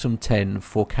the bottom 10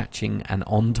 for catching an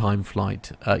on-time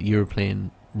flight,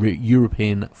 European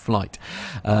flight.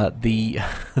 The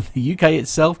UK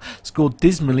itself scored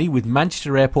dismally, with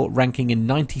Manchester Airport ranking in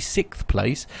 96th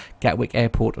place, Gatwick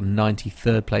Airport on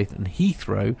 93rd place, and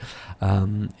Heathrow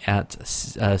at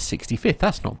 65th.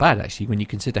 That's not bad, actually, when you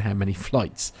consider how many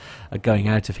flights are going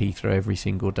out of Heathrow every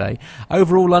single day.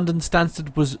 Overall, London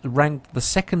Stansted was ranked the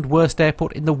second worst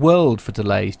airport in the world for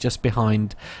delays, just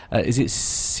behind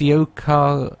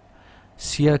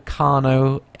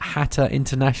Soekarno Hatta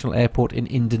International Airport in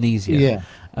Indonesia,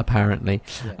 apparently.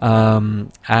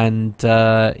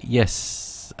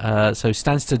 Yes, so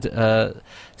Stansted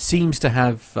seems to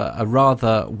have a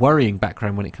rather worrying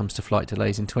background when it comes to flight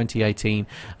delays. In 2018,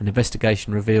 an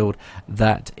investigation revealed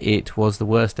that it was the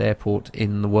worst airport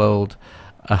in the world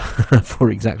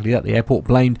for exactly that. The airport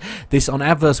blamed this on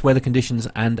adverse weather conditions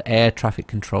and air traffic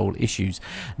control issues.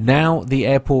 Now the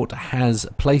airport has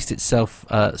placed itself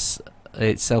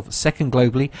second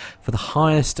globally for the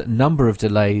highest number of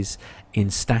delays in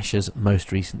Stasha's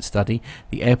most recent study.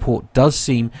 The airport does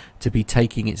seem to be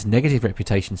taking its negative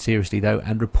reputation seriously, though,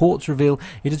 and reports reveal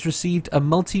it has received a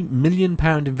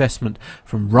multi-million-pound investment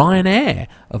from Ryanair,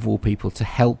 of all people, to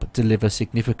help deliver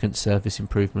significant service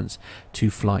improvements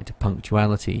to flight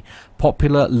punctuality.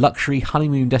 Popular luxury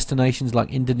honeymoon destinations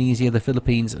like Indonesia, the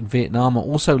Philippines and Vietnam are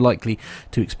also likely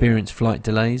to experience flight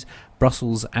delays.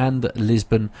 Brussels and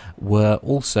Lisbon were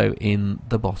also in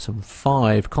the bottom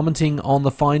 5. Commenting on the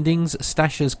findings,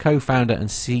 Stasha's co-founder and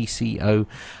CCO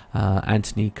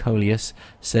Anthony Coleus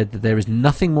said that there is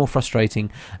nothing more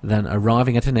frustrating than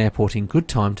arriving at an airport in good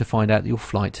time to find out that your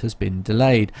flight has been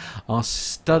delayed. Our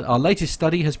latest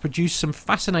study has produced some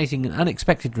fascinating and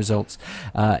unexpected results.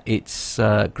 It's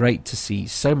great to see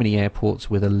so many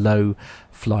airports with a low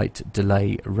flight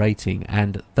delay rating,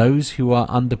 and those who are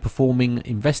underperforming,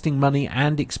 investing money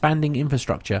and expanding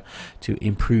infrastructure to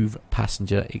improve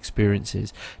passenger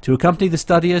experiences. To accompany the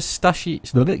study, Stasha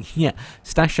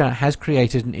has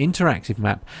created an interactive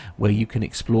map where you can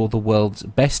explore the world's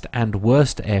best and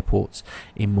worst airports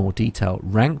in more detail,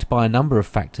 ranked by a number of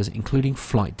factors including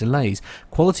flight delays,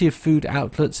 quality of food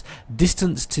outlets,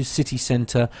 distance to city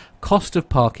centre, cost of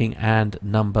parking and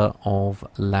number of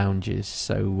lounges.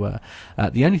 So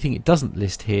the only thing it doesn't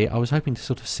list here, I was hoping to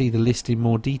sort of see the list in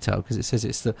more detail, because it says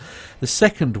it's the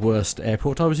second worst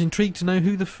airport. I was intrigued to know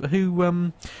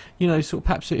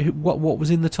what was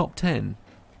in the top 10.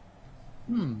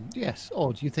 Yes,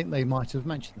 odd. You think they might have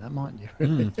mentioned that, mightn't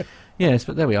you? Yes,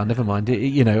 but there we are. Never mind.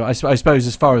 I suppose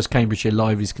as far as Cambridgeshire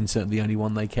Live is concerned, the only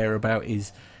one they care about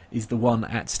is the one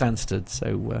at Stansted.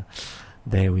 So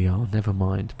there we are. Never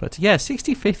mind. But yeah,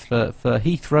 65th for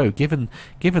Heathrow. Given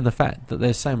the fact that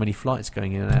there's so many flights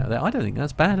going in and out of there, I don't think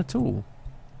that's bad at all.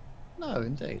 No,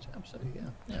 indeed, absolutely,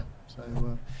 yeah. So,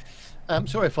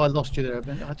 sorry if I lost you there.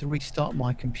 I had to restart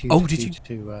my computer. Oh, did you?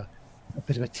 To a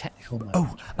bit of a technical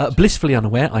moment. Blissfully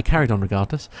unaware, I carried on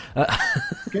regardless.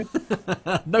 Good.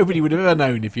 Nobody would have ever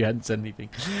known if you hadn't said anything.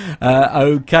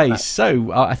 Okay,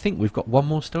 so I think we've got one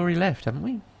more story left, haven't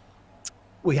we?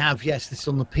 We have, yes. This is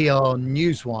on the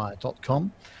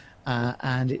prnewswire.com,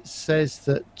 and it says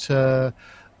that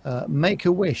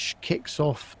Make-A-Wish kicks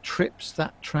off Trips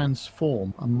That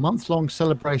Transform, a month-long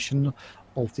celebration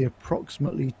of the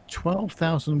approximately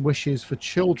 12,000 wishes for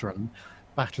children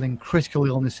battling critical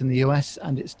illness in the US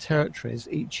and its territories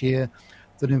each year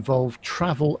that involve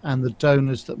travel and the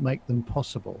donors that make them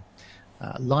possible.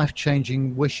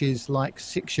 Life-changing wishes like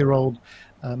 6-year-old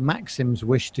Maxim's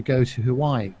wish to go to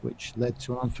Hawaii, which led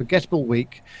to an unforgettable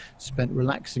week spent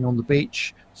relaxing on the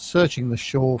beach, searching the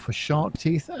shore for shark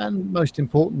teeth, and most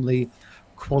importantly,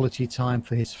 quality time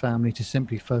for his family to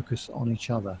simply focus on each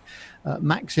other.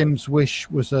 Maxim's wish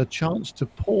was a chance to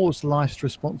pause life's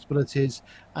responsibilities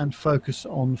and focus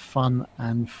on fun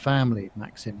and family,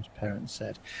 Maxim's parents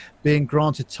said. Being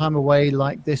granted time away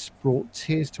like this brought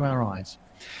tears to our eyes.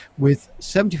 With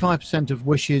 75% of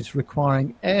wishes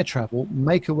requiring air travel,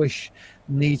 Make-A-Wish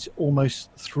needs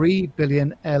almost 3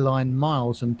 billion airline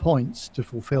miles and points to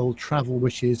fulfill travel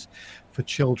wishes for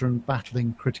children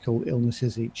battling critical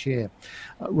illnesses each year.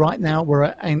 Right now,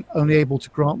 we're only able to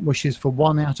grant wishes for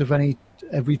 1 out of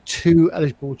every 2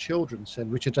 eligible children,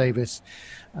 said Richard Davis,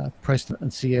 President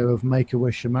and CEO of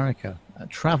Make-A-Wish America.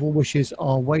 Travel wishes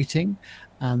are waiting,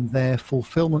 and their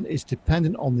fulfillment is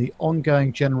dependent on the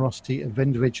ongoing generosity of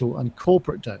individual and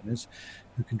corporate donors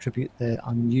who contribute their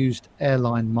unused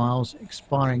airline miles,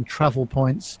 expiring travel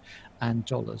points, and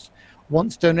dollars.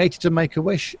 Once donated to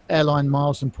Make-A-Wish, airline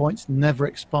miles and points never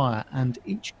expire, and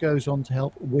each goes on to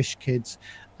help Wish kids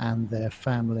and their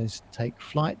families take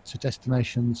flight to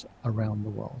destinations around the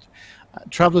world.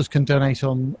 Travellers can donate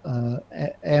on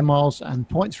air miles and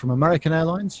points from American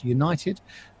Airlines, United,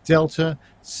 Delta,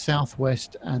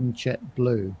 Southwest, and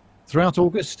JetBlue. Throughout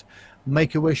August,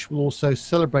 Make-A-Wish will also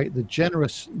celebrate the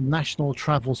generous national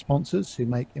travel sponsors who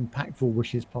make impactful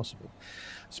wishes possible.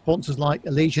 Sponsors like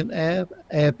Allegiant Air,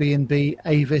 Airbnb,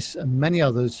 Avis, and many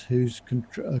others whose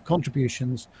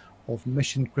contributions of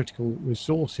mission-critical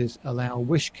resources allow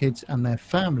Wish kids and their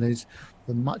families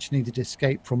the much-needed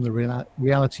escape from the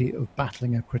reality of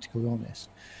battling a critical illness.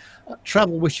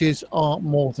 Travel wishes are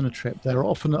more than a trip. They're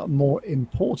often a more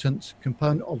important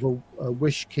component of a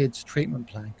Wish kids treatment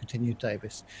plan, continued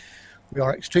Davis. We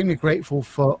are extremely grateful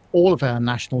for all of our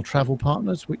national travel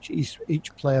partners, which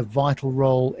each play a vital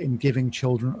role in giving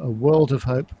children a world of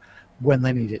hope when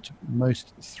they need it,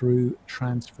 most through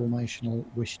transformational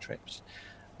Wish trips.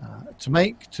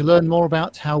 To learn more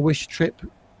about how Wish Trip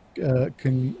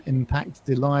can impact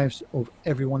the lives of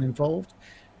everyone involved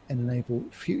and enable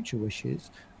future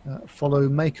wishes, follow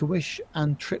Make-A-Wish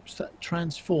and Trips That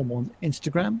Transform on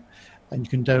Instagram, and you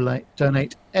can donate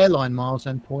airline miles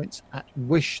and points at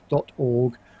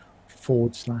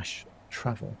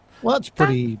wish.org/travel. Well, that's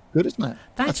pretty good, isn't it?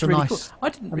 That's really nice, cool. I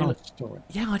didn't realize. Story.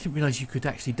 Yeah, I didn't realize you could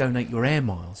actually donate your air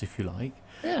miles if you like.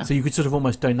 Yeah. So you could sort of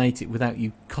almost donate it without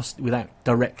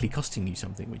directly costing you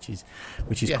something, which is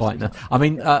yes, quite nice. I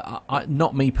mean,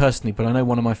 not me personally, but I know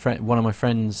one of my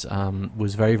friends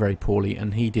was very, very poorly,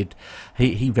 and he got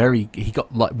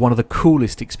like one of the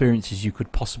coolest experiences you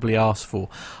could possibly ask for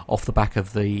off the back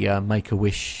of the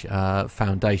Make-A-Wish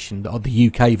Foundation, or the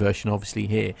UK version, obviously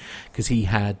here, because he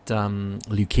had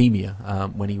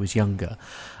leukemia when he was younger.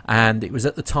 And it was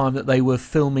at the time that they were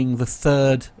filming the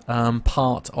third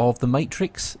part of the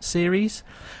Matrix series,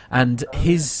 and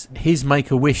his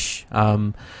Make-A-Wish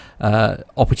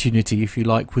opportunity, if you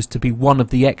like, was to be one of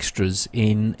the extras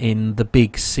in the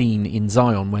big scene in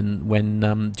Zion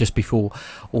when just before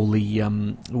all the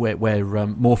where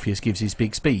Morpheus gives his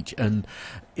big speech, and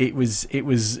it was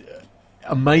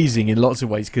amazing in lots of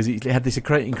ways, because he had this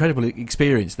incredible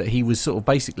experience that he was sort of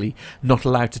basically not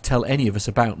allowed to tell any of us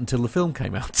about until the film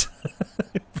came out.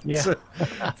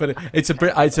 But it's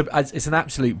an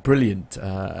absolute brilliant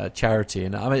charity,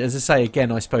 and I mean, as I say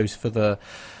again, I suppose for the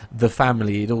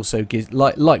family, it also gives,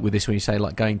 like with this, when you say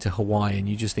like going to Hawaii, and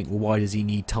you just think, well, why does he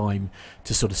need time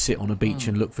to sort of sit on a beach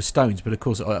and look for stones? But of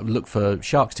course, look for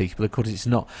shark's teeth. But of course, it's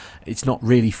not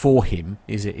really for him,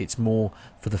 is it? It's more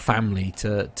for the family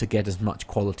to get as much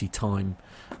quality time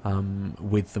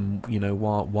with them, you know,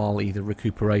 while either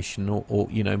recuperation or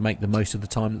you know, make the most of the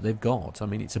time that they've got. I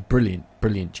mean, it's a brilliant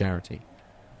charity.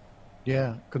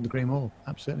 Yeah, couldn't agree more.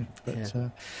 Absolutely.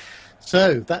 But,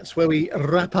 so that's where we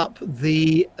wrap up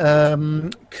the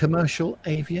commercial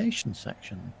aviation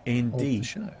section. Indeed. Of the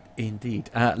show. Indeed.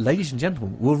 Ladies and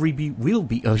gentlemen, we'll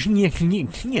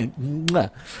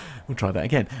try that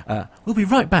again. We'll be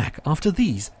right back after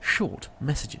these short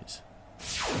messages.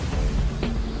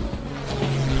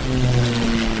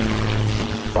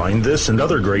 Find this and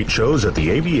other great shows at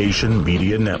the Aviation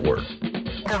Media Network.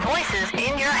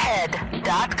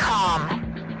 TheVoicesInYourHead.com.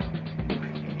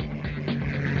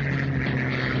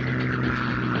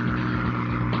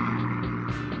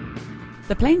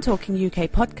 The Plain Talking UK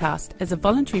podcast is a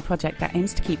voluntary project that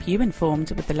aims to keep you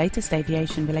informed with the latest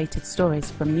aviation-related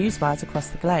stories from newswires across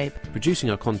the globe. Producing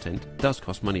our content does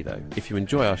cost money though. If you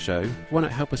enjoy our show, why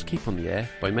not help us keep on the air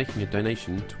by making a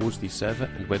donation towards the server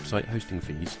and website hosting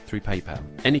fees through PayPal.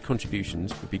 Any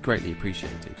contributions would be greatly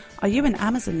appreciated. Are you an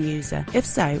Amazon user? If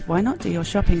so, why not do your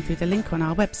shopping through the link on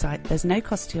our website? There's no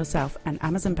cost to yourself, and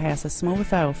Amazon pay us a small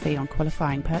referral fee on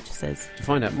qualifying purchases. To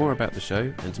find out more about the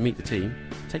show and to meet the team,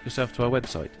 take yourself to our website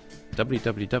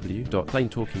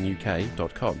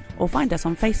www.plaintalkinguk.com, or find us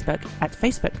on Facebook at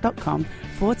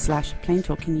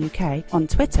facebook.com/plaintalkinguk, on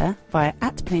Twitter via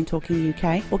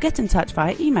 @plaintalkinguk, or get in touch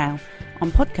via email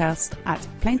on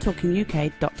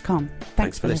podcast@plaintalkinguk.com.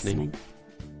 Thanks for listening.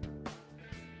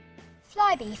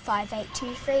 Flybe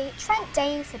 5823, Trent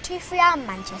Dane for 23hour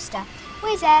Manchester,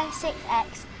 Wizz Air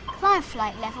 6X, climb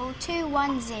flight level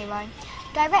 210,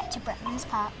 direct to Bretlands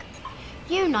Park.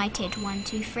 United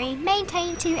 123,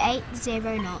 maintain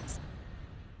 280 knots.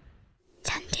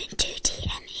 London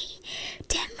 2TME,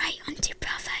 turn right onto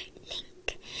Bravo,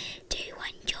 link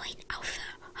 21, join Alpha,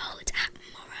 hold at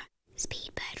Mora, speed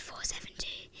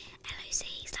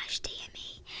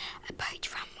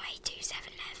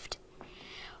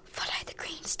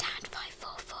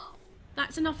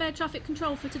That's enough air traffic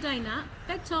control for today, Nat.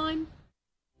 Bedtime.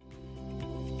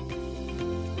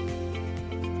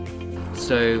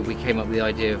 So we came up with the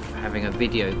idea of having a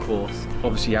video course.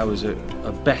 Obviously ours are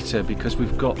better because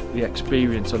we've got the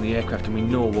experience on the aircraft and we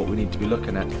know what we need to be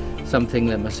looking at. Something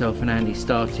that myself and Andy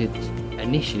started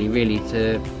initially really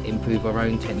to improve our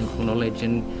own technical knowledge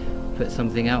and put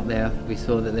something out there. We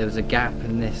saw that there was a gap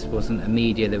and this wasn't a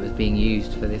media that was being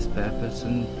used for this purpose,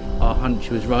 and our hunch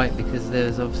was right because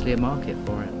there's obviously a market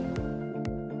for it.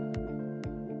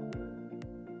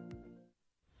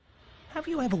 Have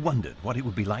you ever wondered what it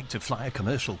would be like to fly a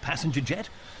commercial passenger jet?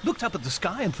 Looked up at the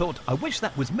sky and thought, I wish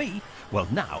that was me? Well,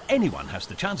 now anyone has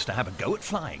the chance to have a go at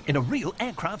flying in a real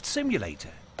aircraft simulator.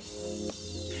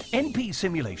 NP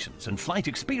Simulations and Flight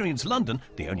Experience London,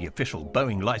 the only official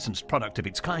Boeing licensed product of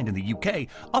its kind in the UK,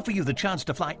 offer you the chance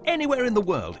to fly anywhere in the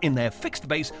world in their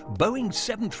fixed-base Boeing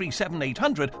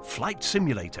 737-800 flight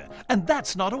simulator. And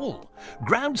that's not all.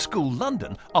 Ground School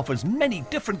London offers many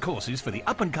different courses for the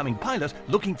up-and-coming pilot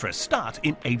looking for a start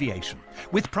in aviation.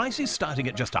 With prices starting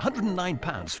at just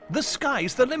 £109, the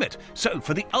sky's the limit. So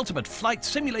for the ultimate flight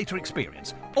simulator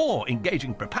experience, or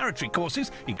engaging preparatory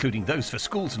courses, including those for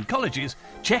schools and colleges,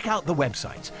 check out the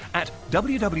websites at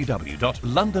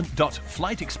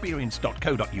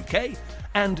www.london.flightexperience.co.uk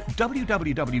and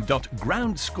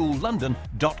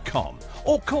www.groundsschoollondon.com,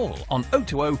 or call on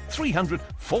 020 300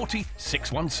 40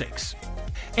 616.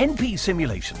 NP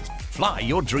Simulations. Fly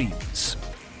your dreams.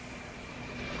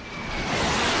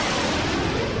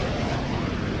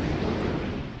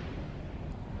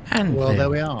 And well, there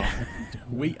we are.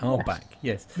 We are back,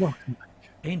 yes. Welcome back.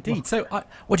 Indeed. So,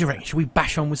 what do you reckon? Should we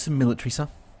bash on with some military stuff?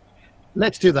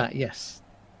 Let's do that, yes.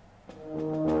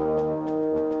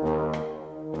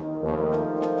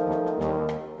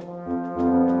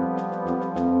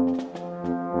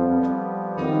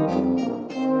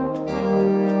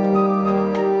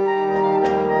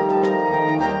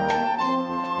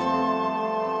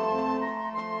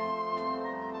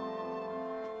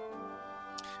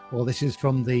 Well, this is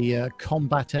from the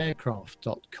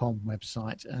combataircraft.com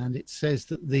website, and it says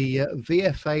that the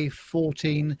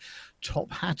VFA-14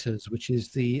 Top Hatters, which is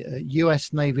the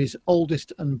US Navy's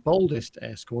oldest and boldest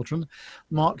air squadron,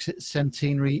 marks its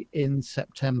centenary in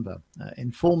September.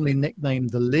 Informally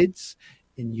nicknamed the Lids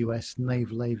in US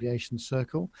Naval Aviation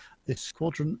Circle, this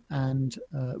squadron and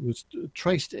was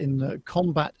traced in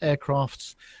Combat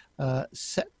Aircraft's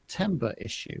September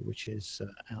issue, which is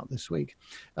out this week.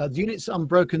 The unit's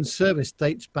unbroken service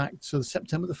dates back to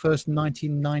September the 1st,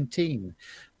 1919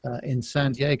 in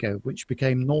San Diego, which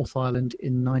became North Island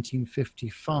in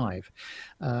 1955.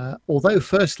 Although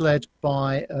first led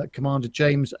by Commander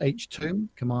James H. Toome,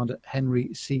 Commander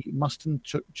Henry C. Mustin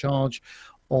took charge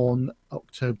on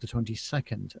October the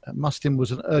 22nd. Mustin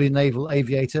was an early naval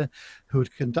aviator who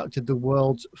had conducted the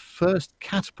world's first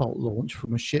catapult launch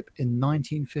from a ship in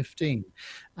 1915,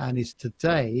 and is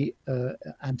today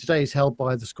is held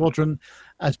by the squadron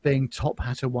as being Top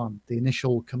Hatter 1, the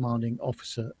initial commanding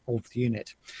officer of the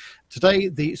unit. Today,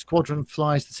 the squadron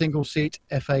flies the single-seat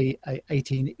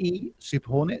FA-18E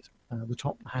Super Hornet. The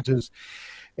Top Hatters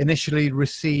initially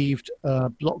received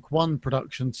Block 1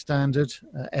 production standard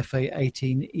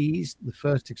FA-18Es, the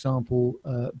first example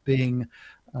being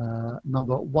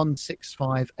number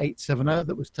 165870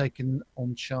 that was taken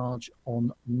on charge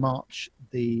on March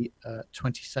the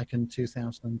 22nd,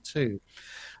 2002.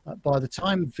 By the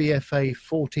time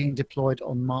VFA-14 deployed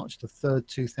on March the 3rd,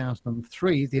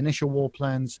 2003, the initial war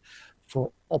plans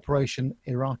for Operation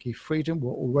Iraqi Freedom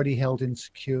were already held in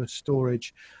secure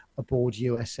storage aboard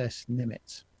USS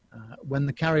Nimitz. When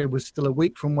the carrier was still a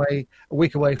week away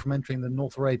from entering the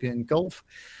North Arabian Gulf,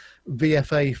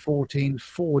 VFA-14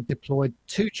 forward deployed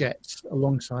 2 jets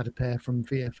alongside a pair from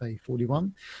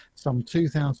VFA-41, some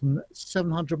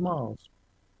 2,700 miles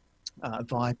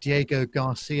via Diego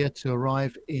Garcia to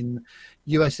arrive in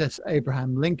USS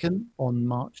Abraham Lincoln on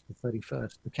March the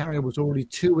 31st. The carrier was already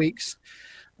 2 weeks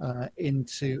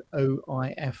into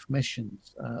OIF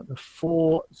missions. The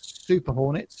 4 Super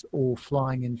Hornets, all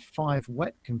flying in 5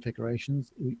 wet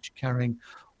configurations, each carrying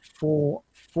 4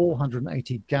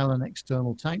 480-gallon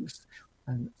external tanks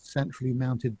and centrally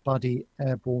mounted Buddy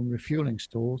airborne refueling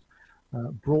stores,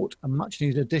 brought a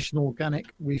much-needed additional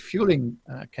organic refueling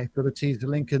capability to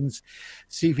Lincoln's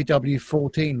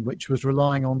CVW-14, which was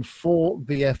relying on 4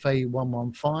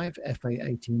 VFA-115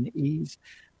 FA-18Es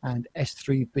and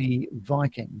S-3B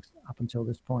Vikings up until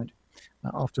this point.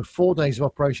 After 4 days of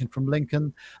operation from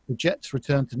Lincoln, the jets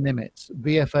returned to Nimitz.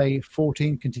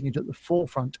 VFA-14 continued at the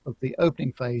forefront of the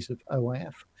opening phase of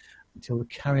OIF until the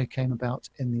carrier came about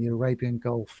in the Arabian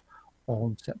Gulf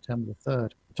on September the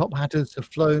 3rd. Top Hatters have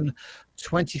flown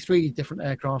 23 different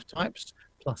aircraft types,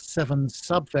 plus 7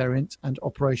 sub-variants and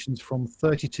operations from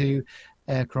 32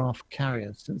 aircraft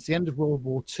carriers. Since the end of World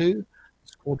War II, the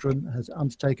squadron has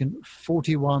undertaken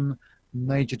 41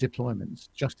 major deployments,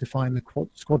 justifying the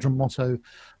squadron motto,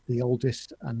 the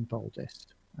oldest and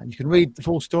boldest. And you can read the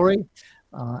full story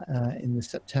in the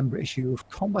September issue of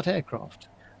Combat Aircraft,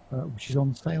 which is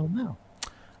on sale now.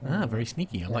 Very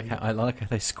sneaky. I like how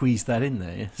they squeezed that in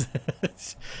there.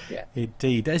 Yeah,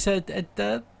 indeed. Is it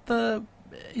the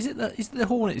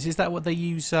Hornets? Is that what they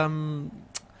use? Is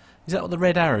that what the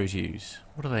Red Arrows use?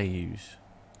 What do they use?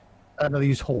 No, they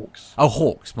use Hawks. Oh,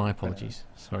 Hawks. My apologies.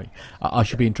 Sorry, I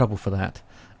should be in trouble for that.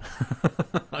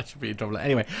 I should be in trouble.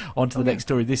 Anyway, on to the next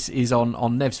story. This is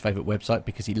on Nev's favourite website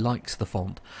because he likes the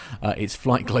font. It's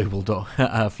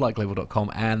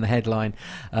flightglobal.com, and the headline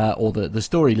or the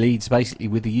story leads basically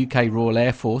with the UK Royal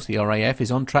Air Force, the RAF,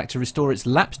 is on track to restore its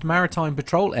lapsed maritime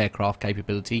patrol aircraft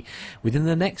capability within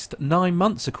the next 9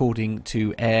 months, according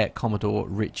to Air Commodore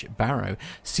Rich Barrow,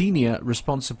 senior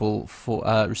responsible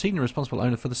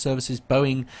owner for the service's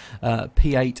Boeing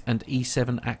P-8 and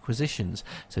E-7 acquisitions.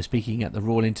 So speaking at the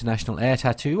Royal International Air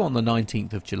Tattoo on the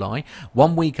 19th of July,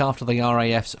 1 week after the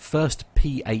RAF's first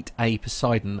P-8A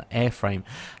Poseidon airframe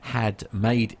had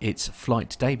made its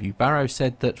flight debut, Barrow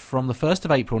said that from the 1st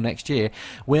of April next year,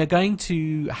 we're going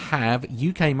to have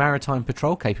UK maritime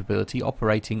patrol capability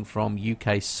operating from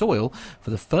UK soil for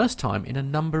the first time in a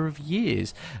number of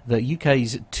years. The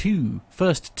UK's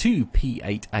first two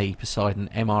P-8A Poseidon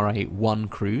MRA-1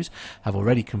 crews have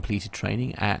already completed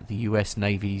training at the US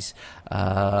Navy's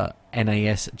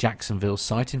NAS Jacksonville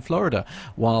site in Florida,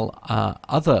 while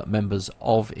other members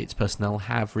of its personnel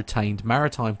have retained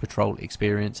maritime patrol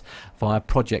experience via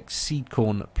Project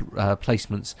Seedcorn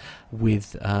placements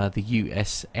with the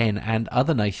USN and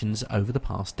other nations over the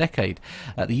past decade.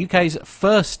 The UK's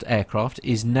first aircraft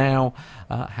is now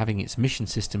having its mission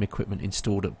system equipment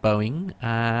installed at Boeing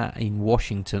in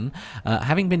Washington,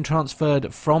 having been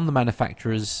transferred from the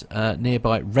manufacturer's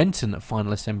nearby Renton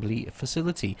final assembly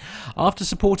facility. After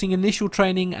supporting initial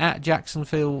training at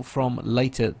Jacksonville from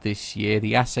later this year,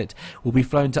 the asset will be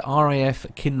flown to RAF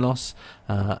Kinloss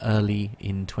early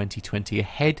in 2020,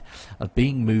 ahead of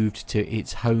being moved to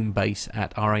its home base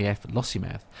at RAF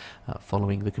Lossiemouth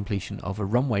following the completion of a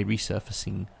runway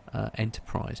resurfacing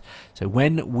enterprise. So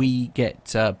when we get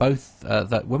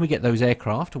those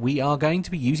aircraft, we are going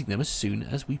to be using them as soon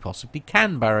as we possibly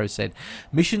can, Barrow said.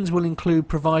 Missions will include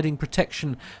providing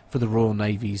protection for the Royal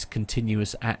Navy's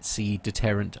continuous at-sea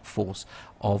deterrent force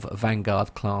of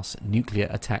Vanguard-class nuclear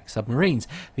attack submarines.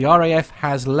 The RAF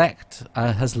has lacked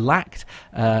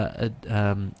a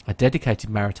dedicated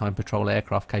maritime patrol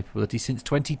aircraft capability since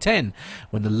 2010,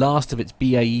 when the last of its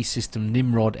BAE system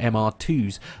Nimrod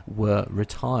MR2s were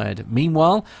retired.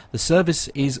 Meanwhile, the service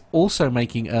is also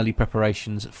making early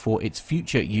preparations for its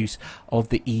future use of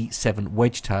the E-7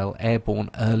 Wedgetail airborne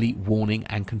early warning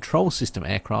and control system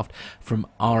aircraft from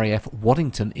RAF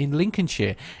Waddington in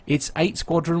Lincolnshire. Its 8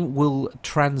 squadron will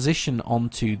transition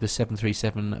onto the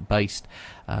 737 based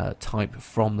type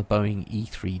from the Boeing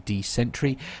E-3D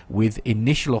Sentry, with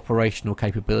initial operational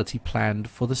capability planned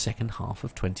for the second half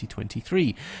of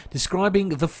 2023. Describing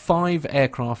the 5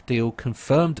 aircraft deal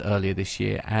confirmed earlier this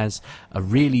year as a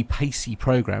really pacey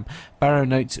program, Barrow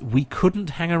notes, "We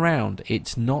couldn't hang around.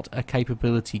 It's not a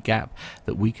capability gap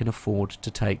that we can afford to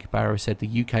take." Barrow said the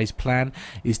UK's plan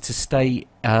is to stay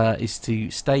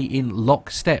in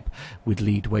lockstep with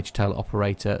lead Wedgetail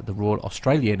operator the Royal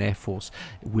Australian Air Force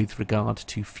with regard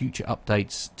to future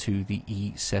updates to the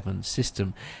E-7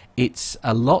 system. It's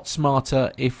a lot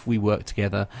smarter if we work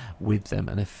together with them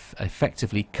and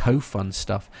effectively co-fund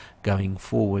stuff going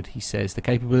forward, he says. The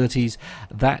capabilities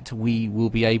that we will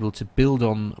be able to build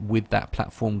on with that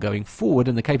platform going forward,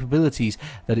 and the capabilities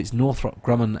that its Northrop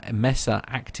Grumman MESA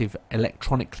active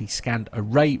electronically scanned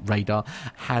array radar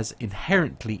has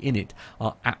inherently in it,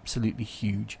 are absolutely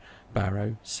huge,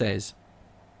 Barrow says.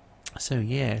 So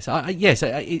yes,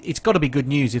 it's got to be good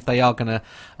news if they are going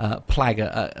to plug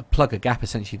a gap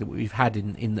essentially that we've had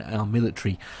in our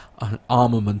military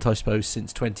armament, I suppose,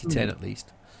 since 2010 at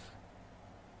least.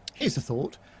 Here's a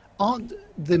thought: aren't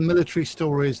the military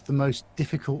stories the most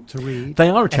difficult to read? They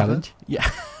are a challenge. Yeah,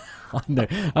 I know.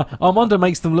 Armando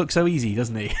makes them look so easy,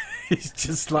 doesn't he? It's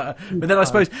just like, but then I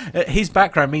suppose his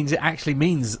background means it actually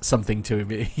means something to him.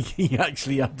 He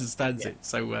actually understands it.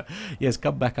 So yes,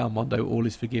 come back, Armando. All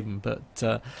is forgiven.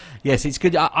 But yes, it's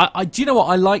good. I do you know what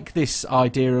I like this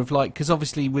idea of, like, because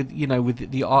obviously with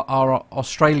our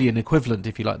Australian equivalent,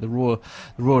 if you like, the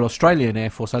Royal Australian Air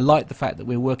Force, I like the fact that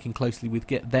we're working closely with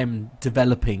them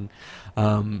developing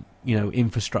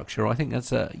infrastructure. I think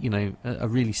that's a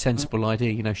really sensible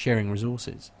idea. Sharing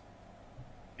resources.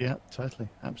 Yeah, totally,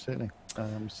 absolutely.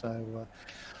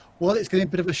 Well, it's going to be a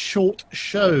bit of a short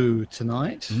show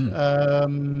tonight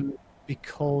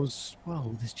because,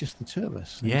 well, there's just the two of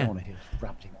us. Yeah. I don't want to hear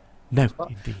rambling. No, but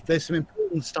indeed. There's some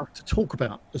important stuff to talk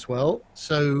about as well.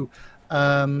 So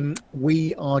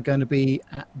we are going to be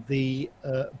at the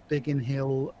Biggin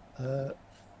Hill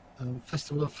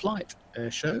Festival of Flight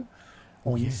Air Show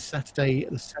on Saturday,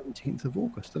 the 17th of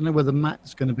August. I don't know whether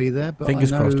Matt's going to be there, but fingers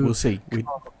crossed. We'll see.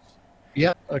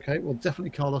 Yeah, okay. Well, definitely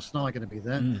Carlos and I are going to be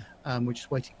there. We're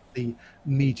just waiting for the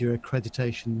media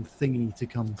accreditation thingy to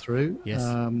come through. Yes.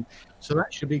 So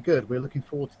that should be good. We're looking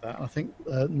forward to that. I think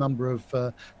a number of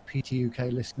PT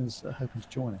UK listeners are hoping to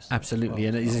join us. Absolutely.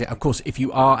 And of course, if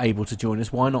you are able to join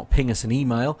us, why not ping us an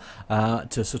email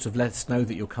to sort of let us know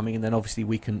that you're coming, and then obviously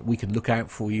we can look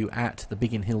out for you at the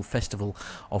Biggin Hill Festival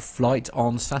of Flight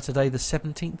on Saturday the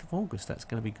 17th of August. That's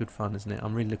going to be good fun, isn't it?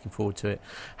 I'm really looking forward to it.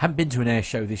 Haven't been to an air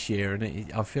show this year, and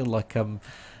I feel like I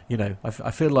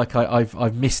feel like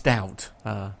I've missed out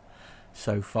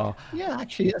so far. Yeah,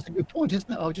 actually, that's a good point, isn't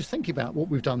it? I was just thinking about what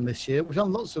we've done this year. We've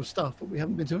done lots of stuff, but we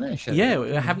haven't been to an air show. Yeah,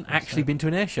 we haven't actually been to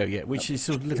an air show yet, which is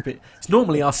sort of a little bit... It's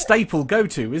normally our staple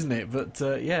go-to, isn't it? But,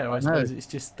 I suppose it's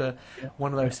just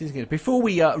one of those things. Before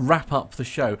we wrap up the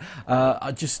show,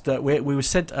 we were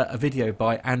sent a video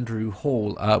by Andrew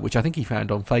Hall, which I think he found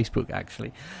on Facebook,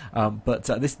 actually. But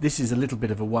this is a little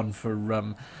bit of a one for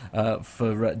Jen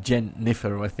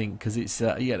Niffer, I think, because it's...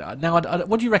 Now,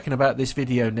 what do you reckon about this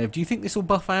video, Nev? Do you think this will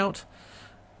buff out?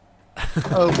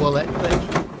 Oh, well,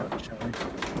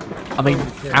 I mean,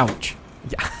 ouch.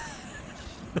 Yeah.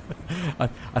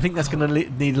 I think that's going to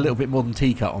need a little bit more than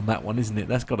T-cut on that one, isn't it?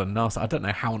 That's got a nasty... I don't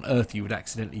know how on earth you would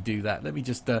accidentally do that. Let me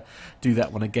just do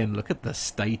that one again. Look at the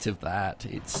state of that.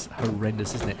 It's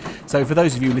horrendous, isn't it? So for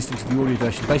those of you listening to the audio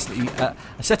version, basically a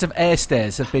set of air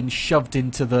stairs have been shoved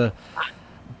into the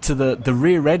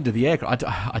rear end of the aircraft.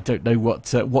 I don't know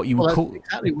what you would call... That's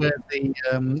exactly where the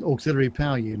auxiliary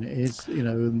power unit is,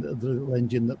 the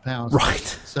engine that powers right.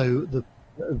 it. So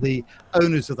the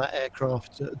owners of that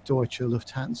aircraft, Deutsche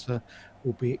Lufthansa,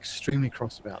 will be extremely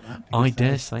cross about that. I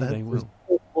dare say they will.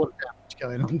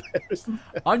 Going on there, isn't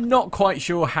there? I'm not quite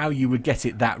sure how you would get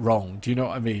it that wrong. Do you know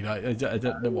what I mean? I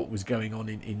don't know what was going on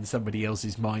in somebody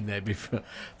else's mind there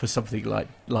for something like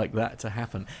that to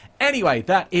happen. Anyway,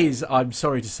 that is, I'm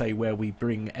sorry to say, where we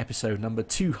bring episode number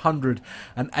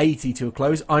 280 to a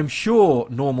close. I'm sure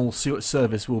normal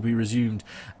service will be resumed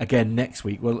again next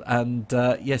week. Well, and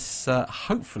yes,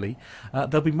 hopefully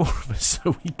there'll be more of us,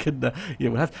 so we can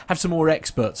we'll have some more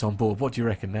experts on board. What do you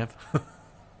reckon, Nev?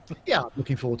 Yeah, I'm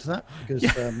looking forward to that because,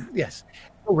 yes,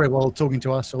 all very well talking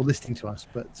to us or listening to us,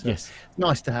 but yes,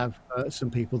 nice to have some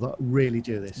people that really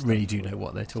do this. Really do know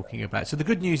what they're talking about. So the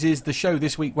good news is the show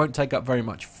this week won't take up very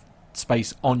much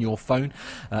space on your phone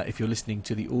if you're listening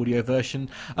to the audio version.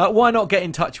 Why not get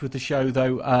in touch with the show,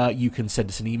 though? You can send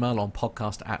us an email on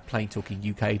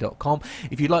podcast@planetalkinguk.com.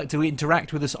 If you'd like to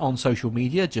interact with us on social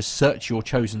media, just search your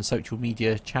chosen social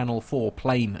media channel for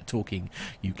Plane Talking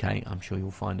UK. I'm sure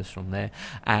you'll find us from there.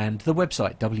 And the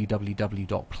website,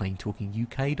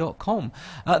 www.planetalkinguk.com.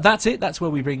 That's it. That's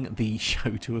where we bring the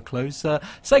show to a close.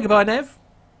 Say goodbye, Nev.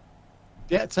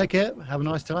 Yeah, take care. Have a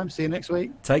nice time. See you next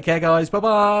week. Take care, guys.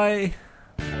 Bye-bye.